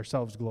give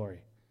ourselves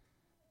glory.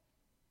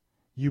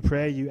 You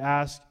pray, you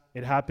ask,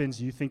 it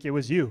happens, you think it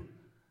was you.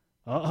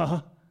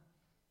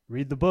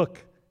 Read the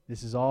book.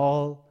 This is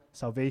all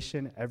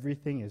salvation.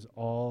 Everything is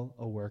all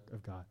a work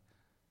of God.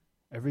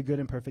 Every good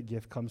and perfect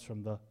gift comes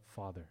from the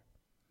Father.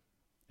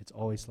 It's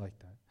always like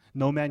that.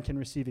 No man can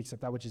receive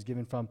except that which is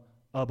given from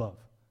above.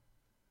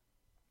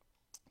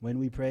 When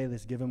we pray,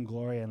 let's give him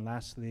glory. And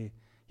lastly,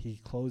 he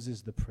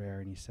closes the prayer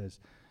and he says,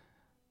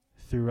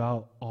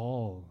 throughout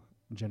all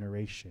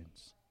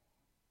generations,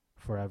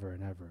 forever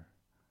and ever.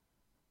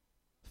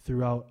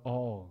 Throughout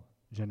all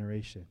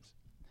generations.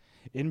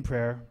 In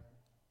prayer,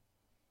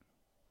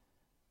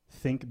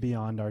 think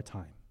beyond our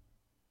time.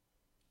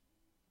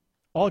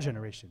 All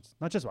generations,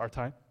 not just our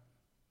time.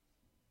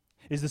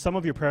 Is the sum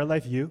of your prayer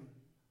life you?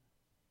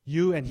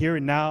 You and here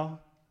and now?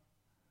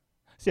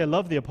 See, I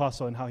love the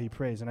apostle and how he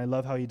prays, and I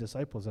love how he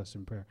disciples us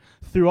in prayer.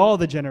 Through all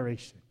the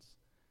generations.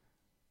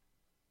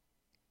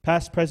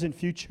 Past, present,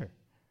 future.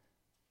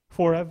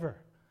 Forever.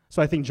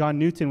 So I think John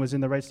Newton was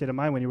in the right state of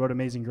mind when he wrote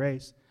Amazing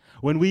Grace.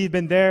 When we've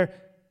been there,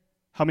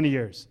 how many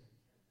years?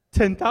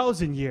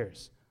 10,000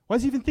 years. Why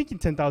is he even thinking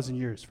 10,000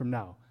 years from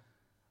now?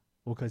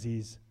 Well, because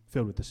he's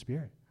filled with the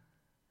Spirit.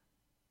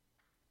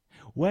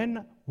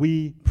 When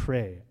we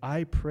pray,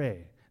 I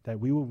pray that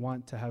we will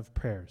want to have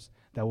prayers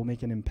that will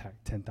make an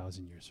impact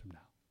 10,000 years from now.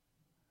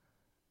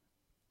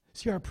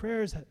 See, our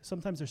prayers,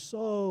 sometimes they're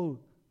so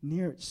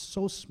near,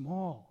 so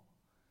small.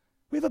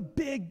 We have a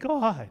big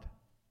God.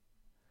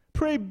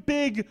 Pray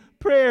big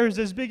prayers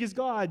as big as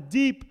God.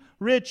 Deep,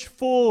 rich,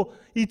 full,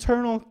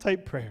 eternal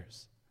type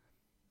prayers.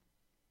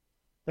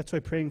 That's why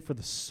praying for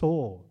the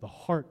soul, the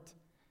heart,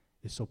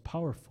 is so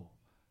powerful.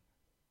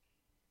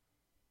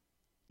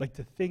 Like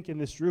to think in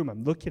this room,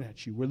 I'm looking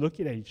at you, we're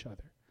looking at each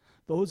other.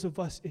 Those of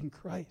us in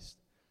Christ.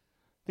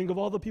 Think of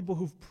all the people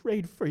who've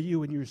prayed for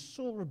you and you're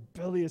so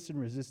rebellious and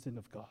resistant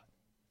of God.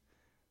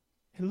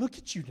 And look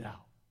at you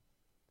now.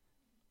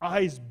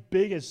 Eyes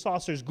big as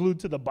saucers glued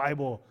to the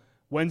Bible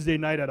Wednesday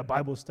night at a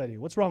Bible study.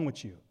 What's wrong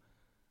with you?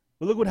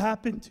 Well, look what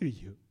happened to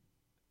you.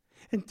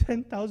 And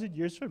 10,000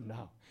 years from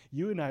now,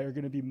 you and I are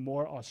going to be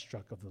more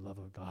awestruck of the love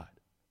of God,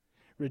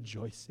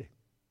 rejoicing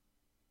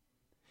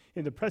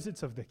in the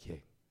presence of the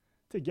King,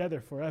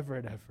 together forever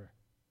and ever.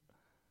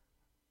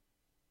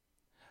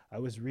 I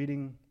was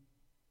reading,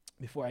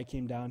 before I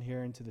came down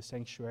here into the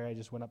sanctuary, I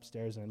just went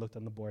upstairs and I looked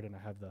on the board and I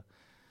have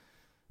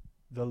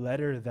the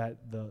letter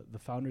that the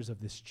founders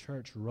of this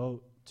church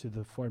wrote to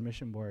the Foreign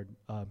Mission Board,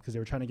 because they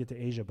were trying to get to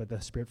Asia, but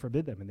the Spirit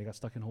forbid them, and they got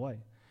stuck in Hawaii.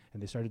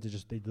 And they started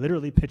to they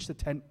literally pitched a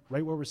tent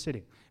right where we're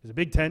sitting. It was a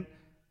big tent,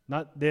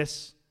 not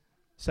this,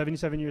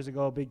 77 years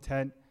ago, big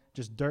tent,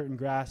 just dirt and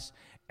grass,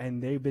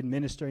 and they've been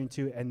ministering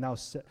to, and now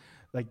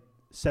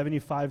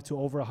 75 to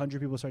over 100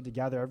 people start to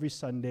gather every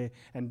Sunday,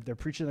 and they're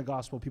preaching the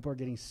gospel. People are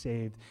getting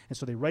saved. And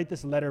so they write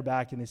this letter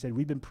back, and they said,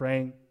 we've been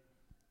praying,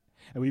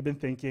 and we've been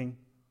thinking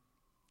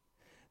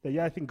that,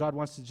 I think God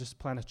wants to just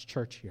plant a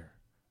church here.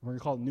 We're going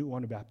to call it New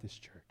One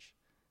Baptist Church.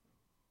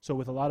 So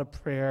with a lot of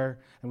prayer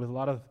and with a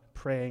lot of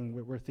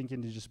praying, we're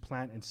thinking to just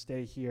plant and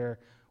stay here.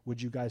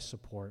 Would you guys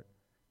support?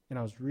 And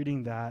I was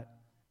reading that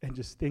and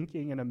just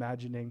thinking and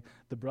imagining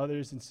the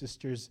brothers and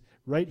sisters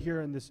right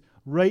here in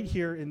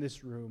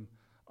this room,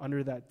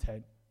 under that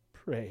tent,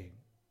 praying.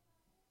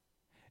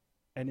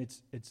 And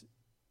it's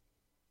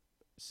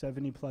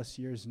 70 plus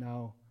years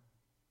now.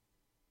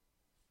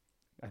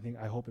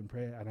 I hope and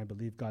pray, and I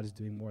believe God is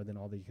doing more than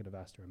all that you could have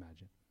asked or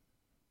imagined.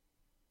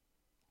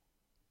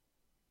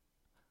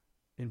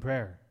 In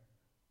prayer,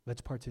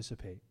 let's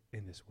participate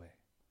in this way.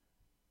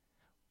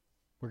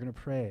 We're going to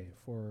pray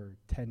for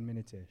 10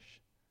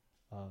 minutes-ish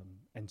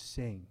and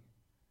sing.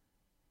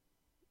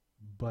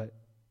 But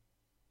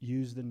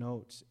use the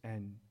notes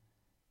and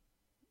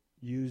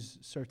use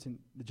certain,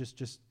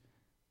 just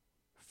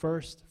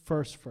first.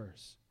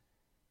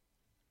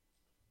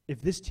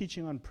 If this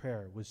teaching on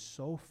prayer was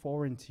so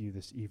foreign to you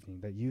this evening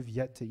that you've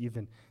yet to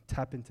even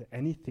tap into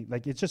anything,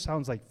 like it just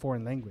sounds like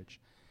foreign language,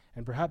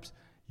 and perhaps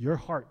your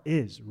heart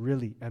is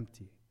really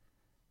empty.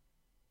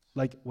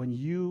 Like when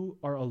you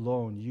are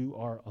alone, you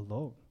are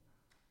alone.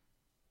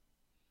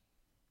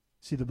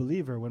 See, the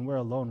believer, when we're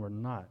alone, we're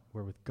not.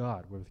 We're with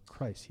God. We're with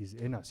Christ. He's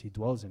in us. He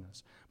dwells in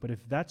us. But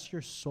if that's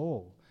your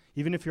soul,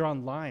 even if you're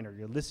online or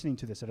you're listening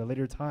to this at a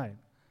later time,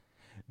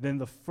 then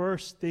the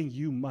first thing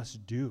you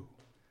must do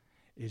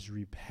is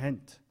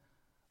repent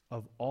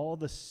of all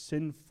the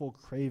sinful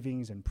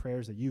cravings and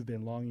prayers that you've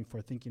been longing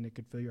for, thinking it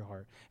could fill your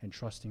heart, and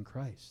trust in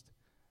Christ.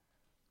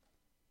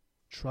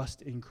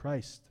 Trust in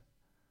Christ.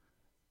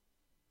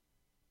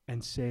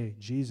 And say,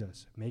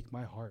 Jesus, make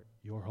my heart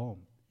your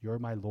home. You're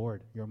my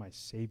Lord. You're my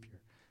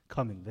Savior.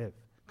 Come and live.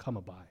 Come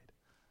abide.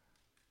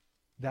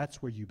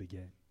 That's where you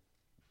begin.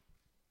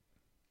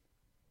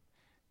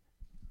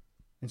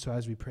 And so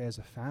as we pray as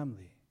a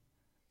family,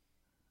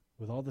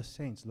 with all the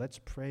saints, let's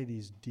pray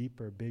these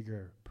deeper,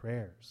 bigger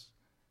prayers.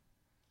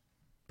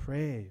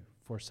 Pray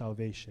for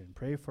salvation.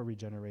 Pray for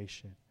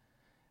regeneration.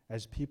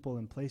 As people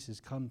and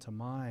places come to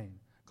mind,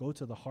 go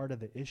to the heart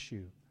of the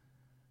issue,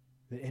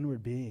 the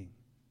inward being.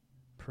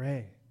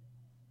 Pray.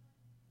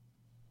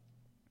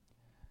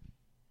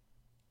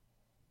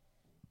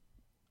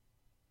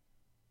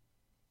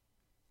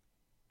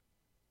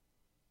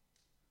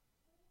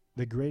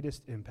 The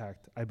greatest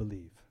impact, I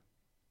believe,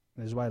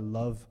 and this is why I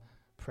love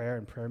prayer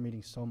and prayer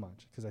meetings so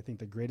much, because I think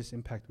the greatest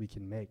impact we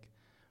can make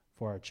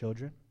for our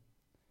children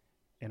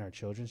and our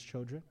children's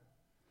children,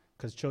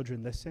 because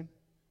children, listen,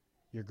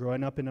 you're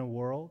growing up in a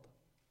world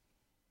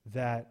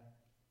that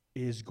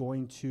is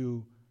going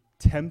to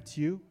tempt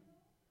you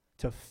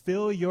to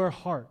fill your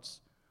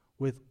hearts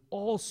with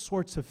all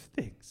sorts of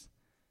things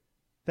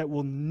that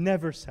will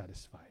never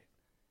satisfy it.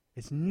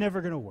 It's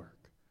never going to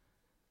work.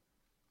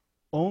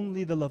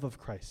 Only the love of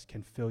Christ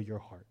can fill your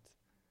heart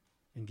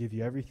and give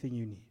you everything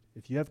you need.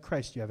 If you have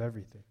Christ, you have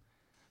everything.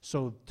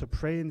 So to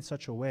pray in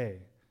such a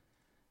way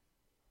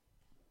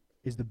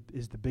is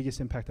the biggest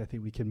impact I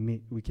think we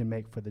can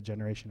make for the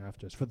generation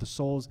after us, for the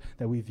souls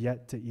that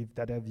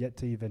have yet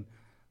to even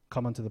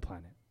come onto the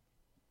planet.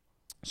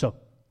 So,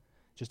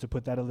 just to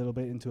put that a little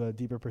bit into a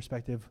deeper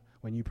perspective,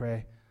 when you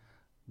pray,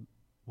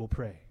 we'll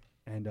pray.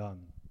 And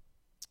I'm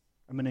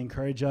going to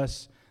encourage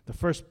us, the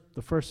first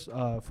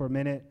for a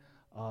minute,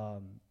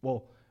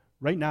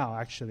 right now,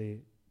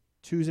 actually,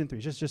 2s and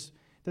 3s, just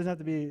doesn't have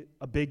to be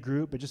a big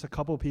group, but just a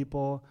couple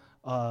people,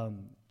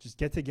 just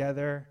get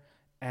together.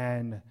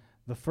 And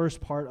the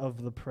first part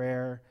of the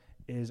prayer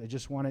is, I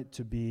just want it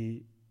to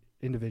be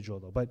individual,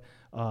 though. But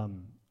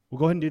we'll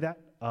go ahead and do that.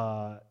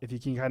 If you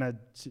can kind of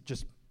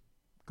just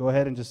go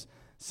ahead and just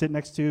sit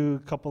next to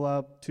a couple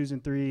up, 2s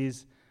and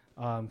 3s,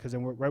 because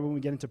then right when we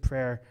get into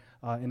prayer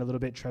in a little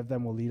bit, Trev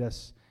then will lead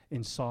us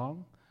in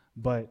song.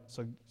 But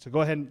so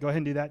go ahead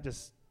and do that.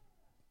 Just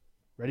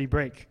ready,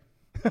 break.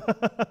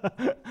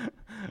 We're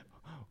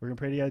gonna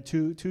pray together,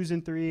 2s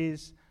and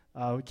 3s.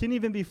 It can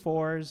even be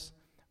 4s,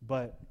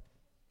 but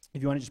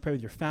if you want to just pray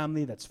with your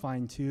family, that's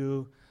fine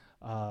too.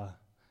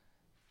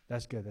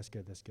 That's good.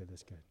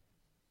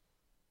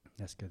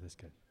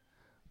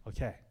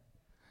 Okay.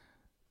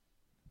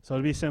 So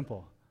it'll be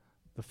simple.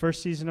 The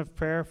first season of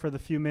prayer for the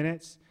few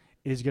minutes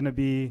is going to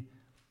be,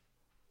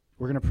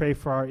 we're going to pray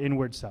for our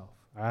inward self,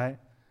 all right?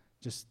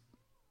 Just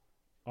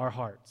our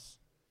hearts.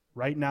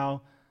 Right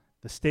now,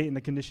 the state and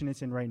the condition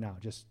it's in right now,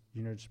 just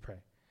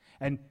pray.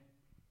 And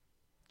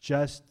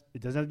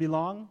it doesn't have to be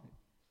long,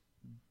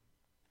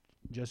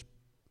 just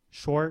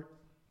short,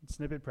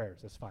 snippet prayers,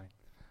 that's fine.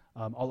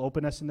 I'll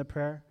open us in the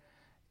prayer,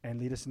 and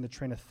lead us in the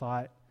train of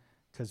thought,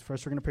 because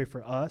first we're going to pray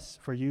for us,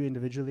 for you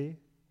individually,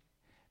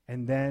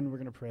 and then we're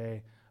going to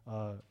pray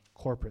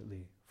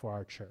corporately for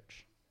our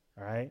church,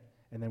 all right?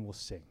 And then we'll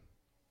sing,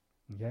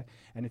 okay?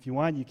 And if you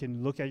want, you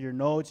can look at your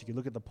notes, you can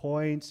look at the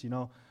points,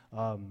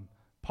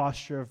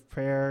 posture of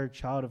prayer,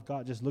 child of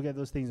God. Just look at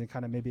those things and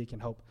kind of maybe it can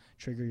help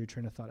trigger your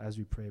train of thought as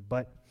we pray.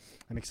 But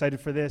I'm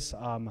excited for this.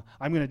 I'm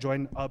going to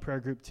join a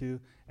prayer group too,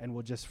 and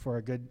we'll just, for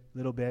a good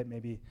little bit,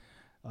 maybe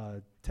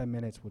 10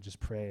 minutes, we'll just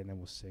pray and then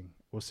we'll sing.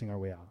 We'll sing our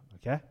way out,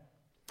 okay?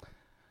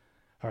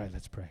 All right,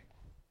 let's pray.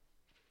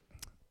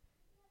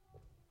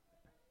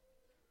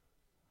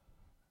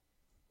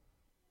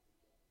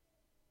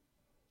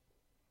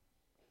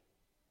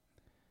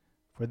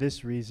 For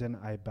this reason,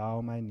 I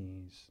bow my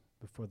knees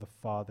before the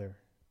Father,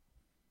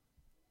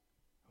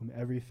 whom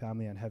every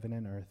family on heaven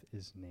and earth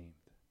is named.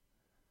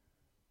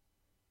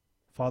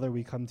 Father,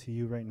 we come to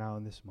you right now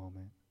in this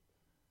moment.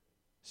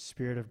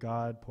 Spirit of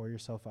God, pour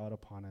yourself out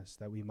upon us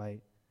that we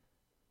might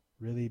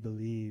really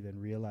believe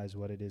and realize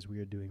what it is we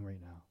are doing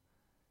right now.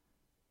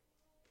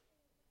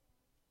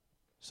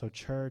 So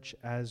church,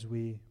 as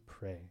we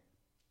pray,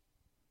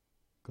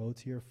 go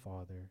to your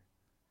Father,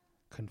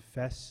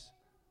 confess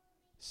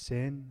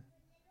sin,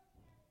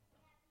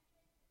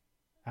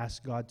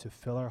 ask God to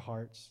fill our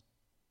hearts,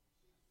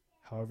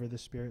 however the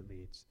Spirit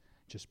leads.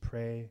 Just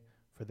pray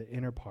for the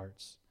inner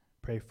parts.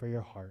 Pray for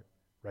your heart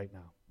right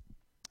now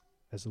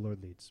as the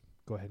Lord leads.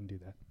 Go ahead and do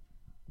that.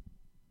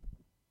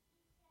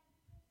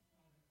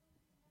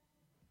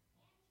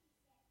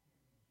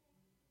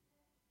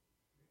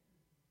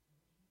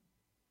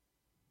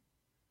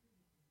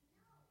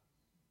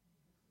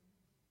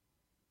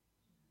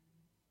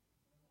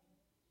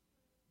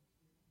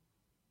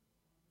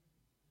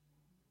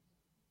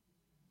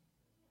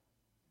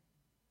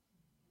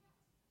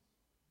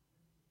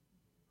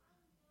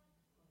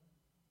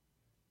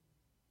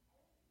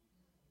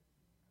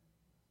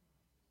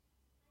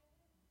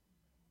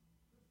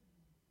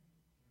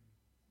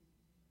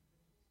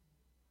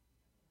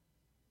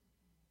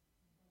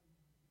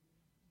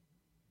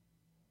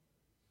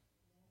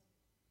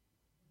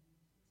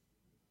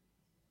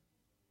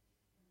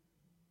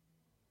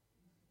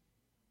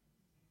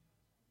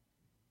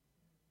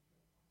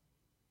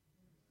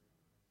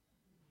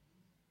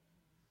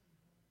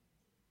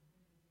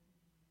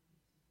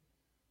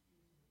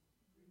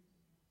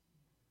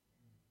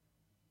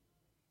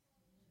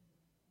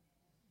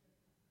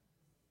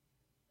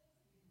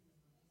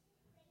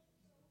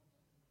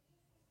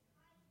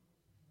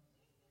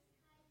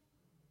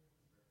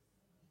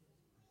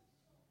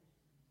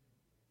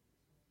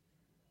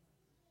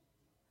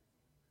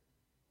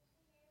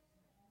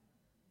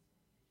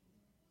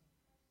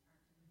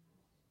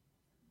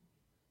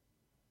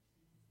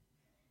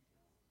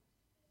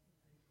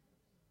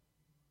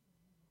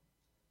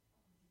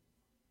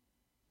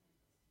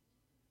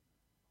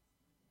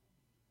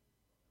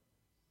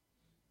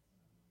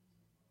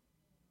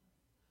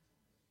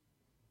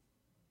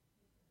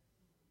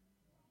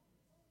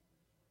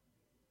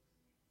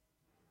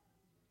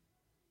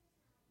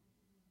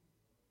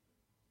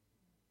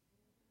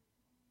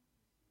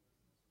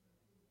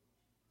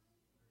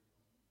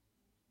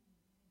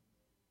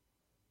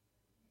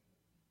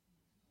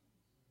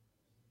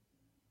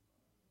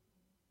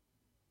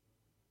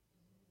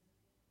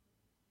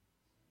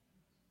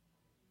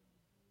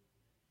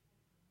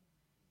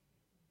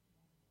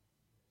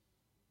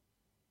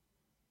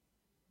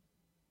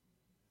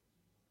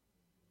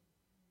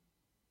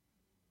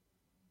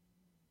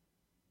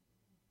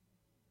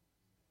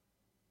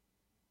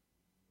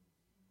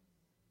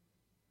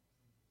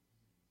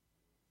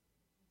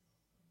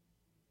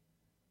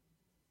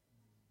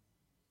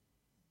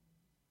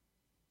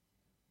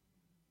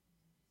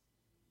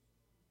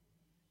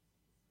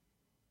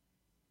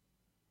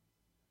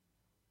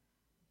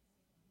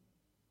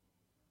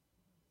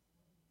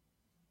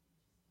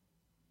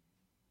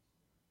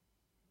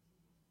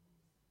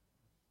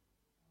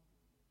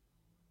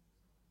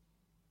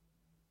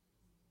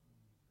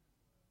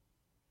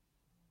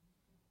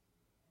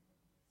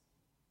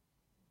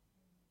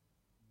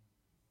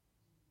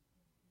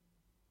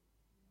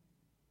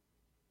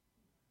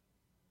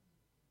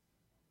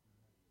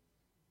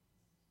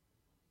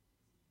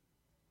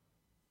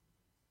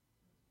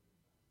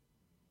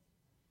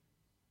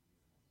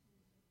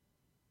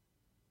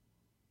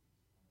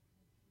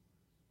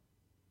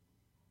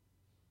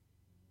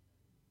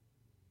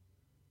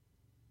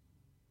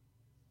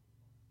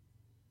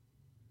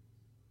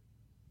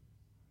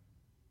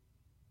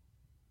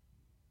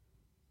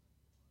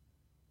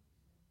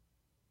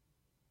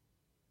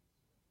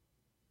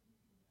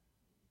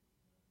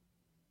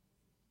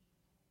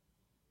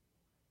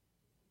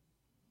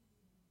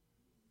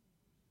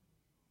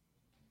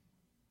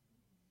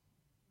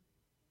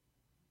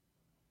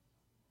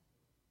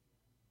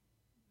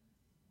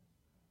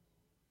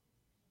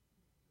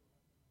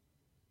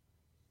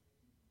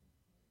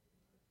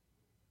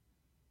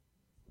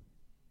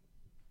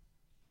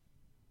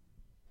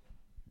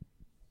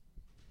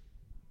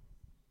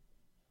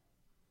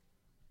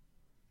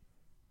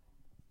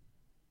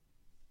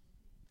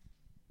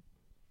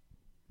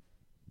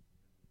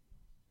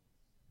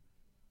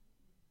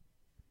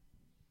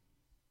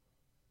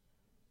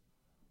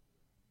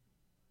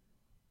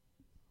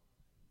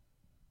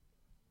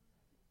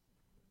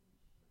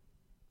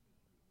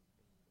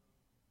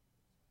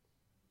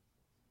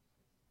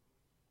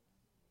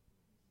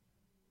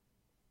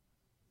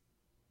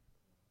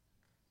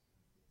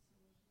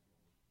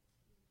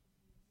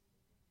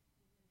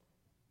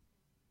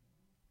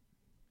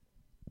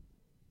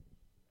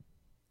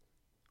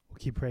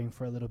 keep praying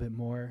for a little bit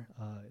more.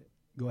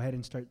 Go ahead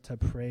and start to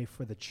pray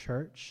for the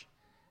church.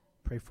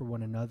 Pray for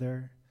one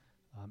another.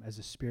 As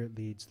the Spirit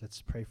leads,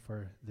 let's pray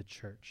for the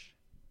church.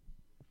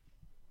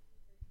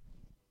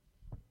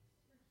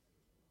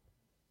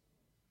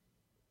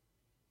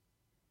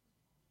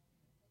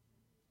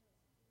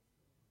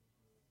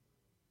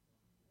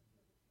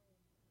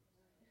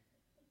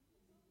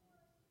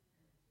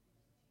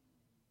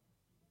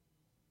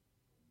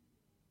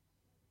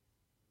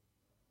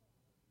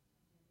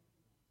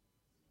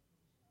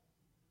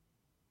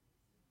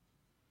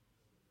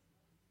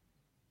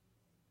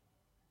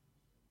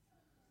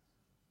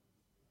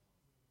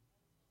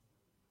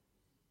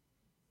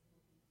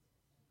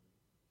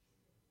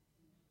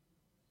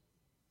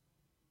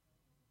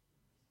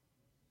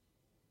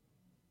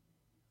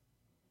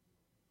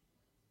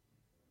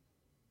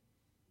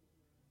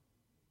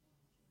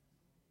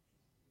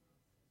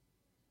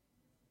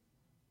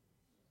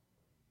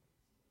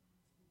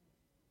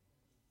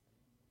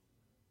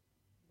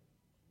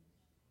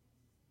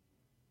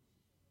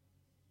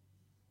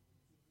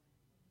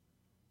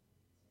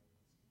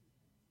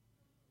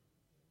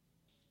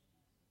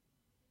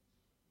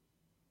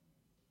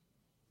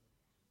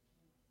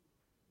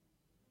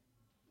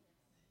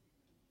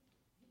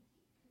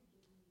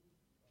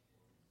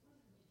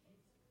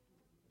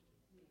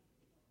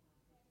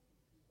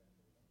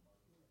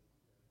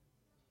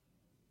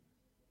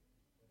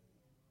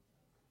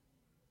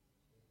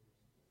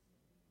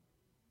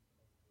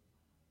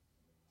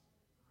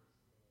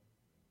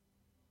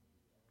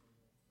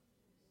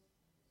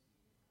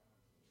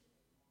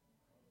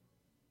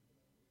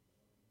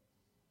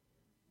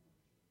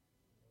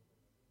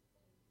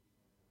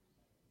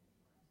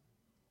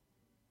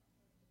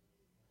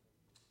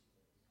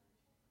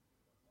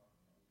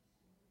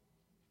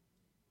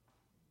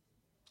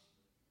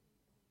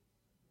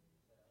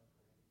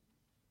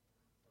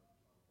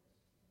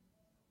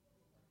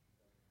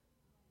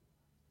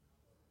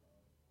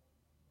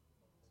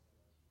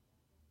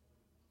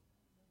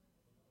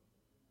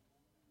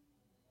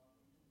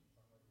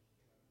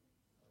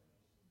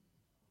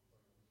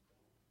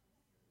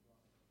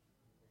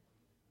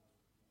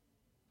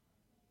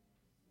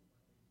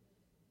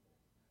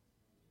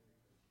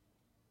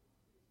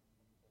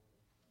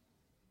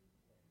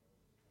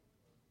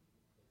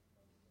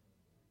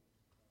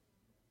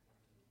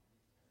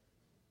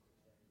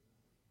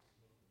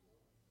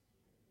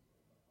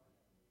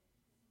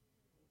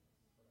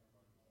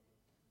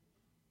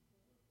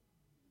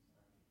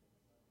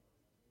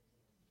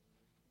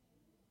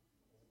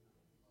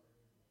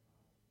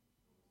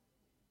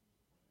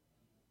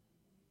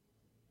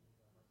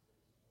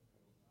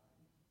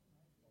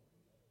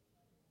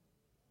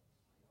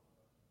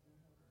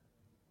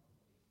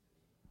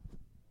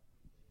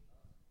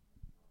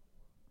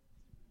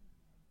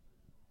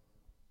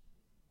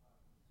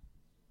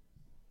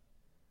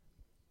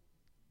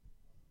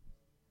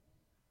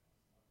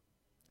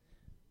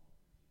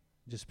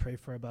 Just pray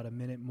for about a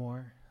minute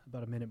more,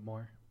 about a minute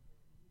more.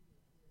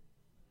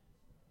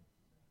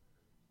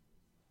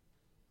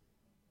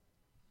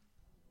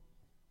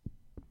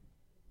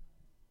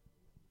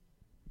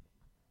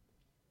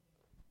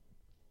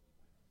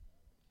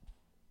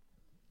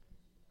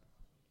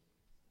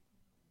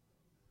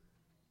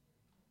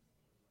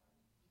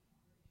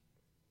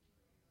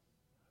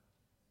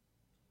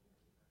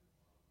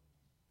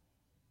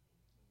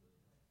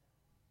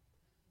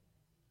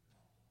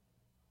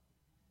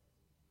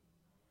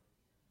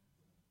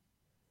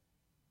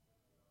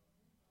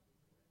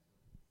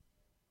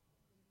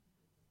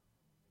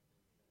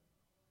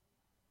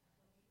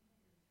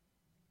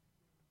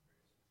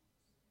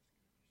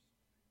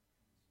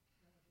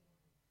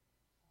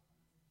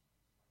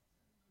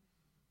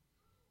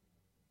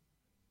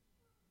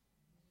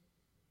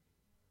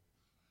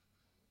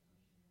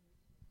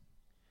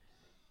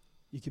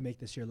 You can make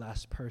this your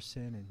last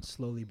person and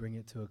slowly bring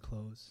it to a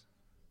close.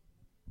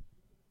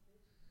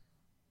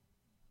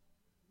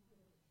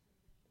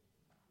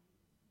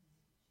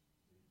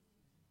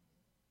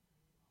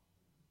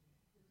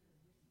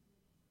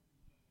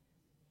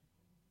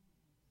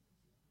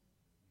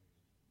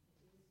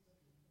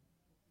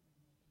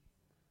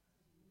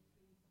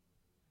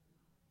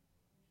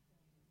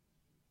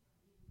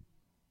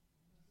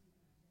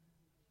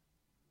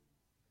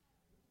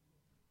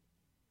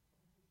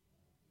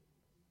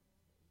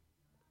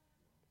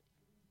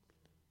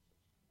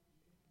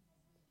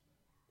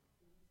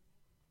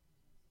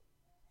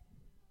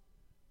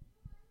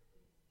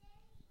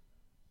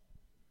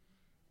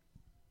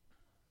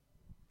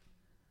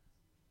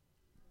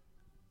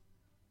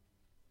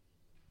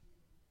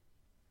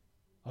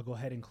 I'll go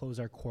ahead and close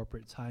our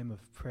corporate time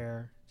of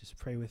prayer. Just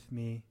pray with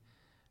me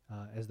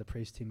as the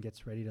praise team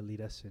gets ready to lead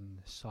us in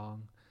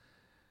song.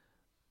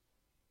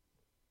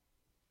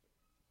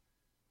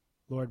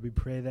 Lord, we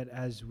pray that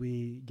as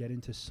we get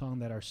into song,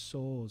 that our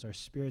souls, our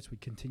spirits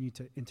would continue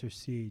to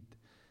intercede,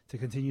 to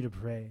continue to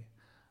pray.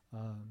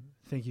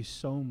 Thank you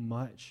so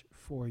much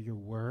for your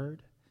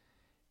word,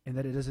 and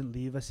that it doesn't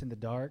leave us in the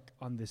dark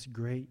on this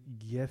great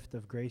gift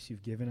of grace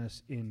you've given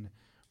us in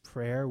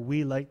prayer.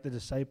 We, like the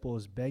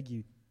disciples, beg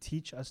you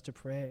teach us to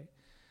pray.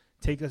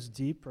 Take us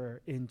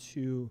deeper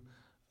into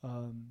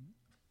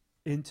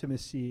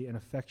intimacy and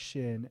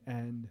affection,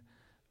 and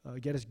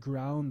get us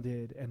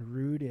grounded and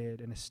rooted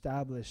and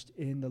established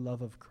in the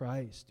love of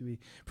Christ. We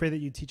pray that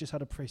you teach us how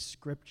to pray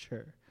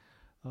Scripture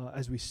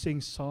as we sing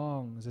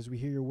songs, as we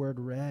hear your word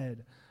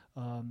read.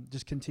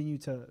 Just continue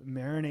to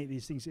marinate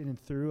these things in and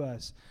through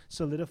us.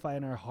 Solidify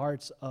in our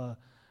hearts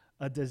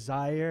a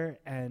desire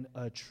and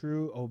a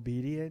true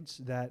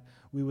obedience, that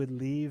we would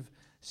leave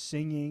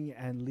singing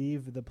and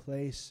leave the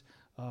place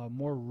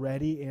more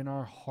ready in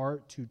our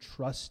heart to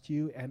trust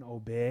you and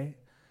obey,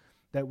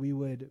 that we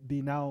would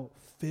be now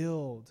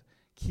filled.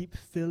 Keep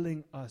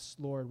filling us,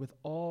 Lord, with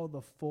all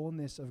the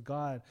fullness of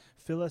God.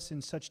 Fill us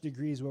in such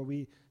degrees where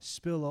we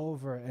spill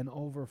over and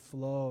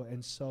overflow.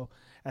 And so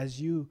as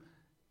you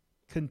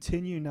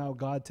continue now,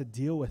 God, to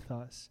deal with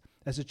us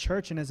as a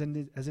church and as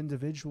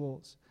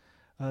individuals,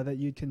 that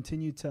you'd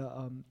continue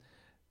to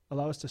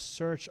allow us to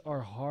search our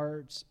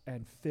hearts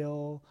and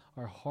fill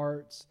our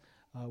hearts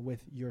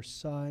with your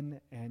Son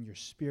and your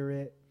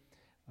Spirit.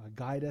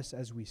 Guide us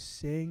as we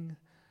sing,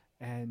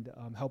 and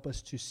help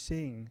us to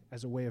sing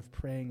as a way of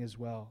praying as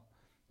well.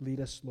 Lead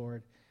us,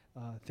 Lord.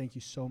 Thank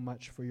you so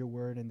much for your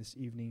word in this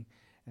evening.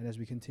 And as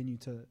we continue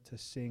to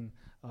sing,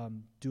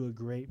 do a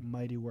great,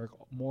 mighty work,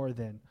 more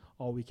than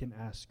all we can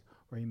ask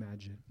or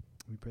imagine.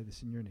 We pray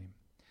this in your name.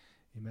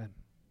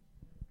 Amen.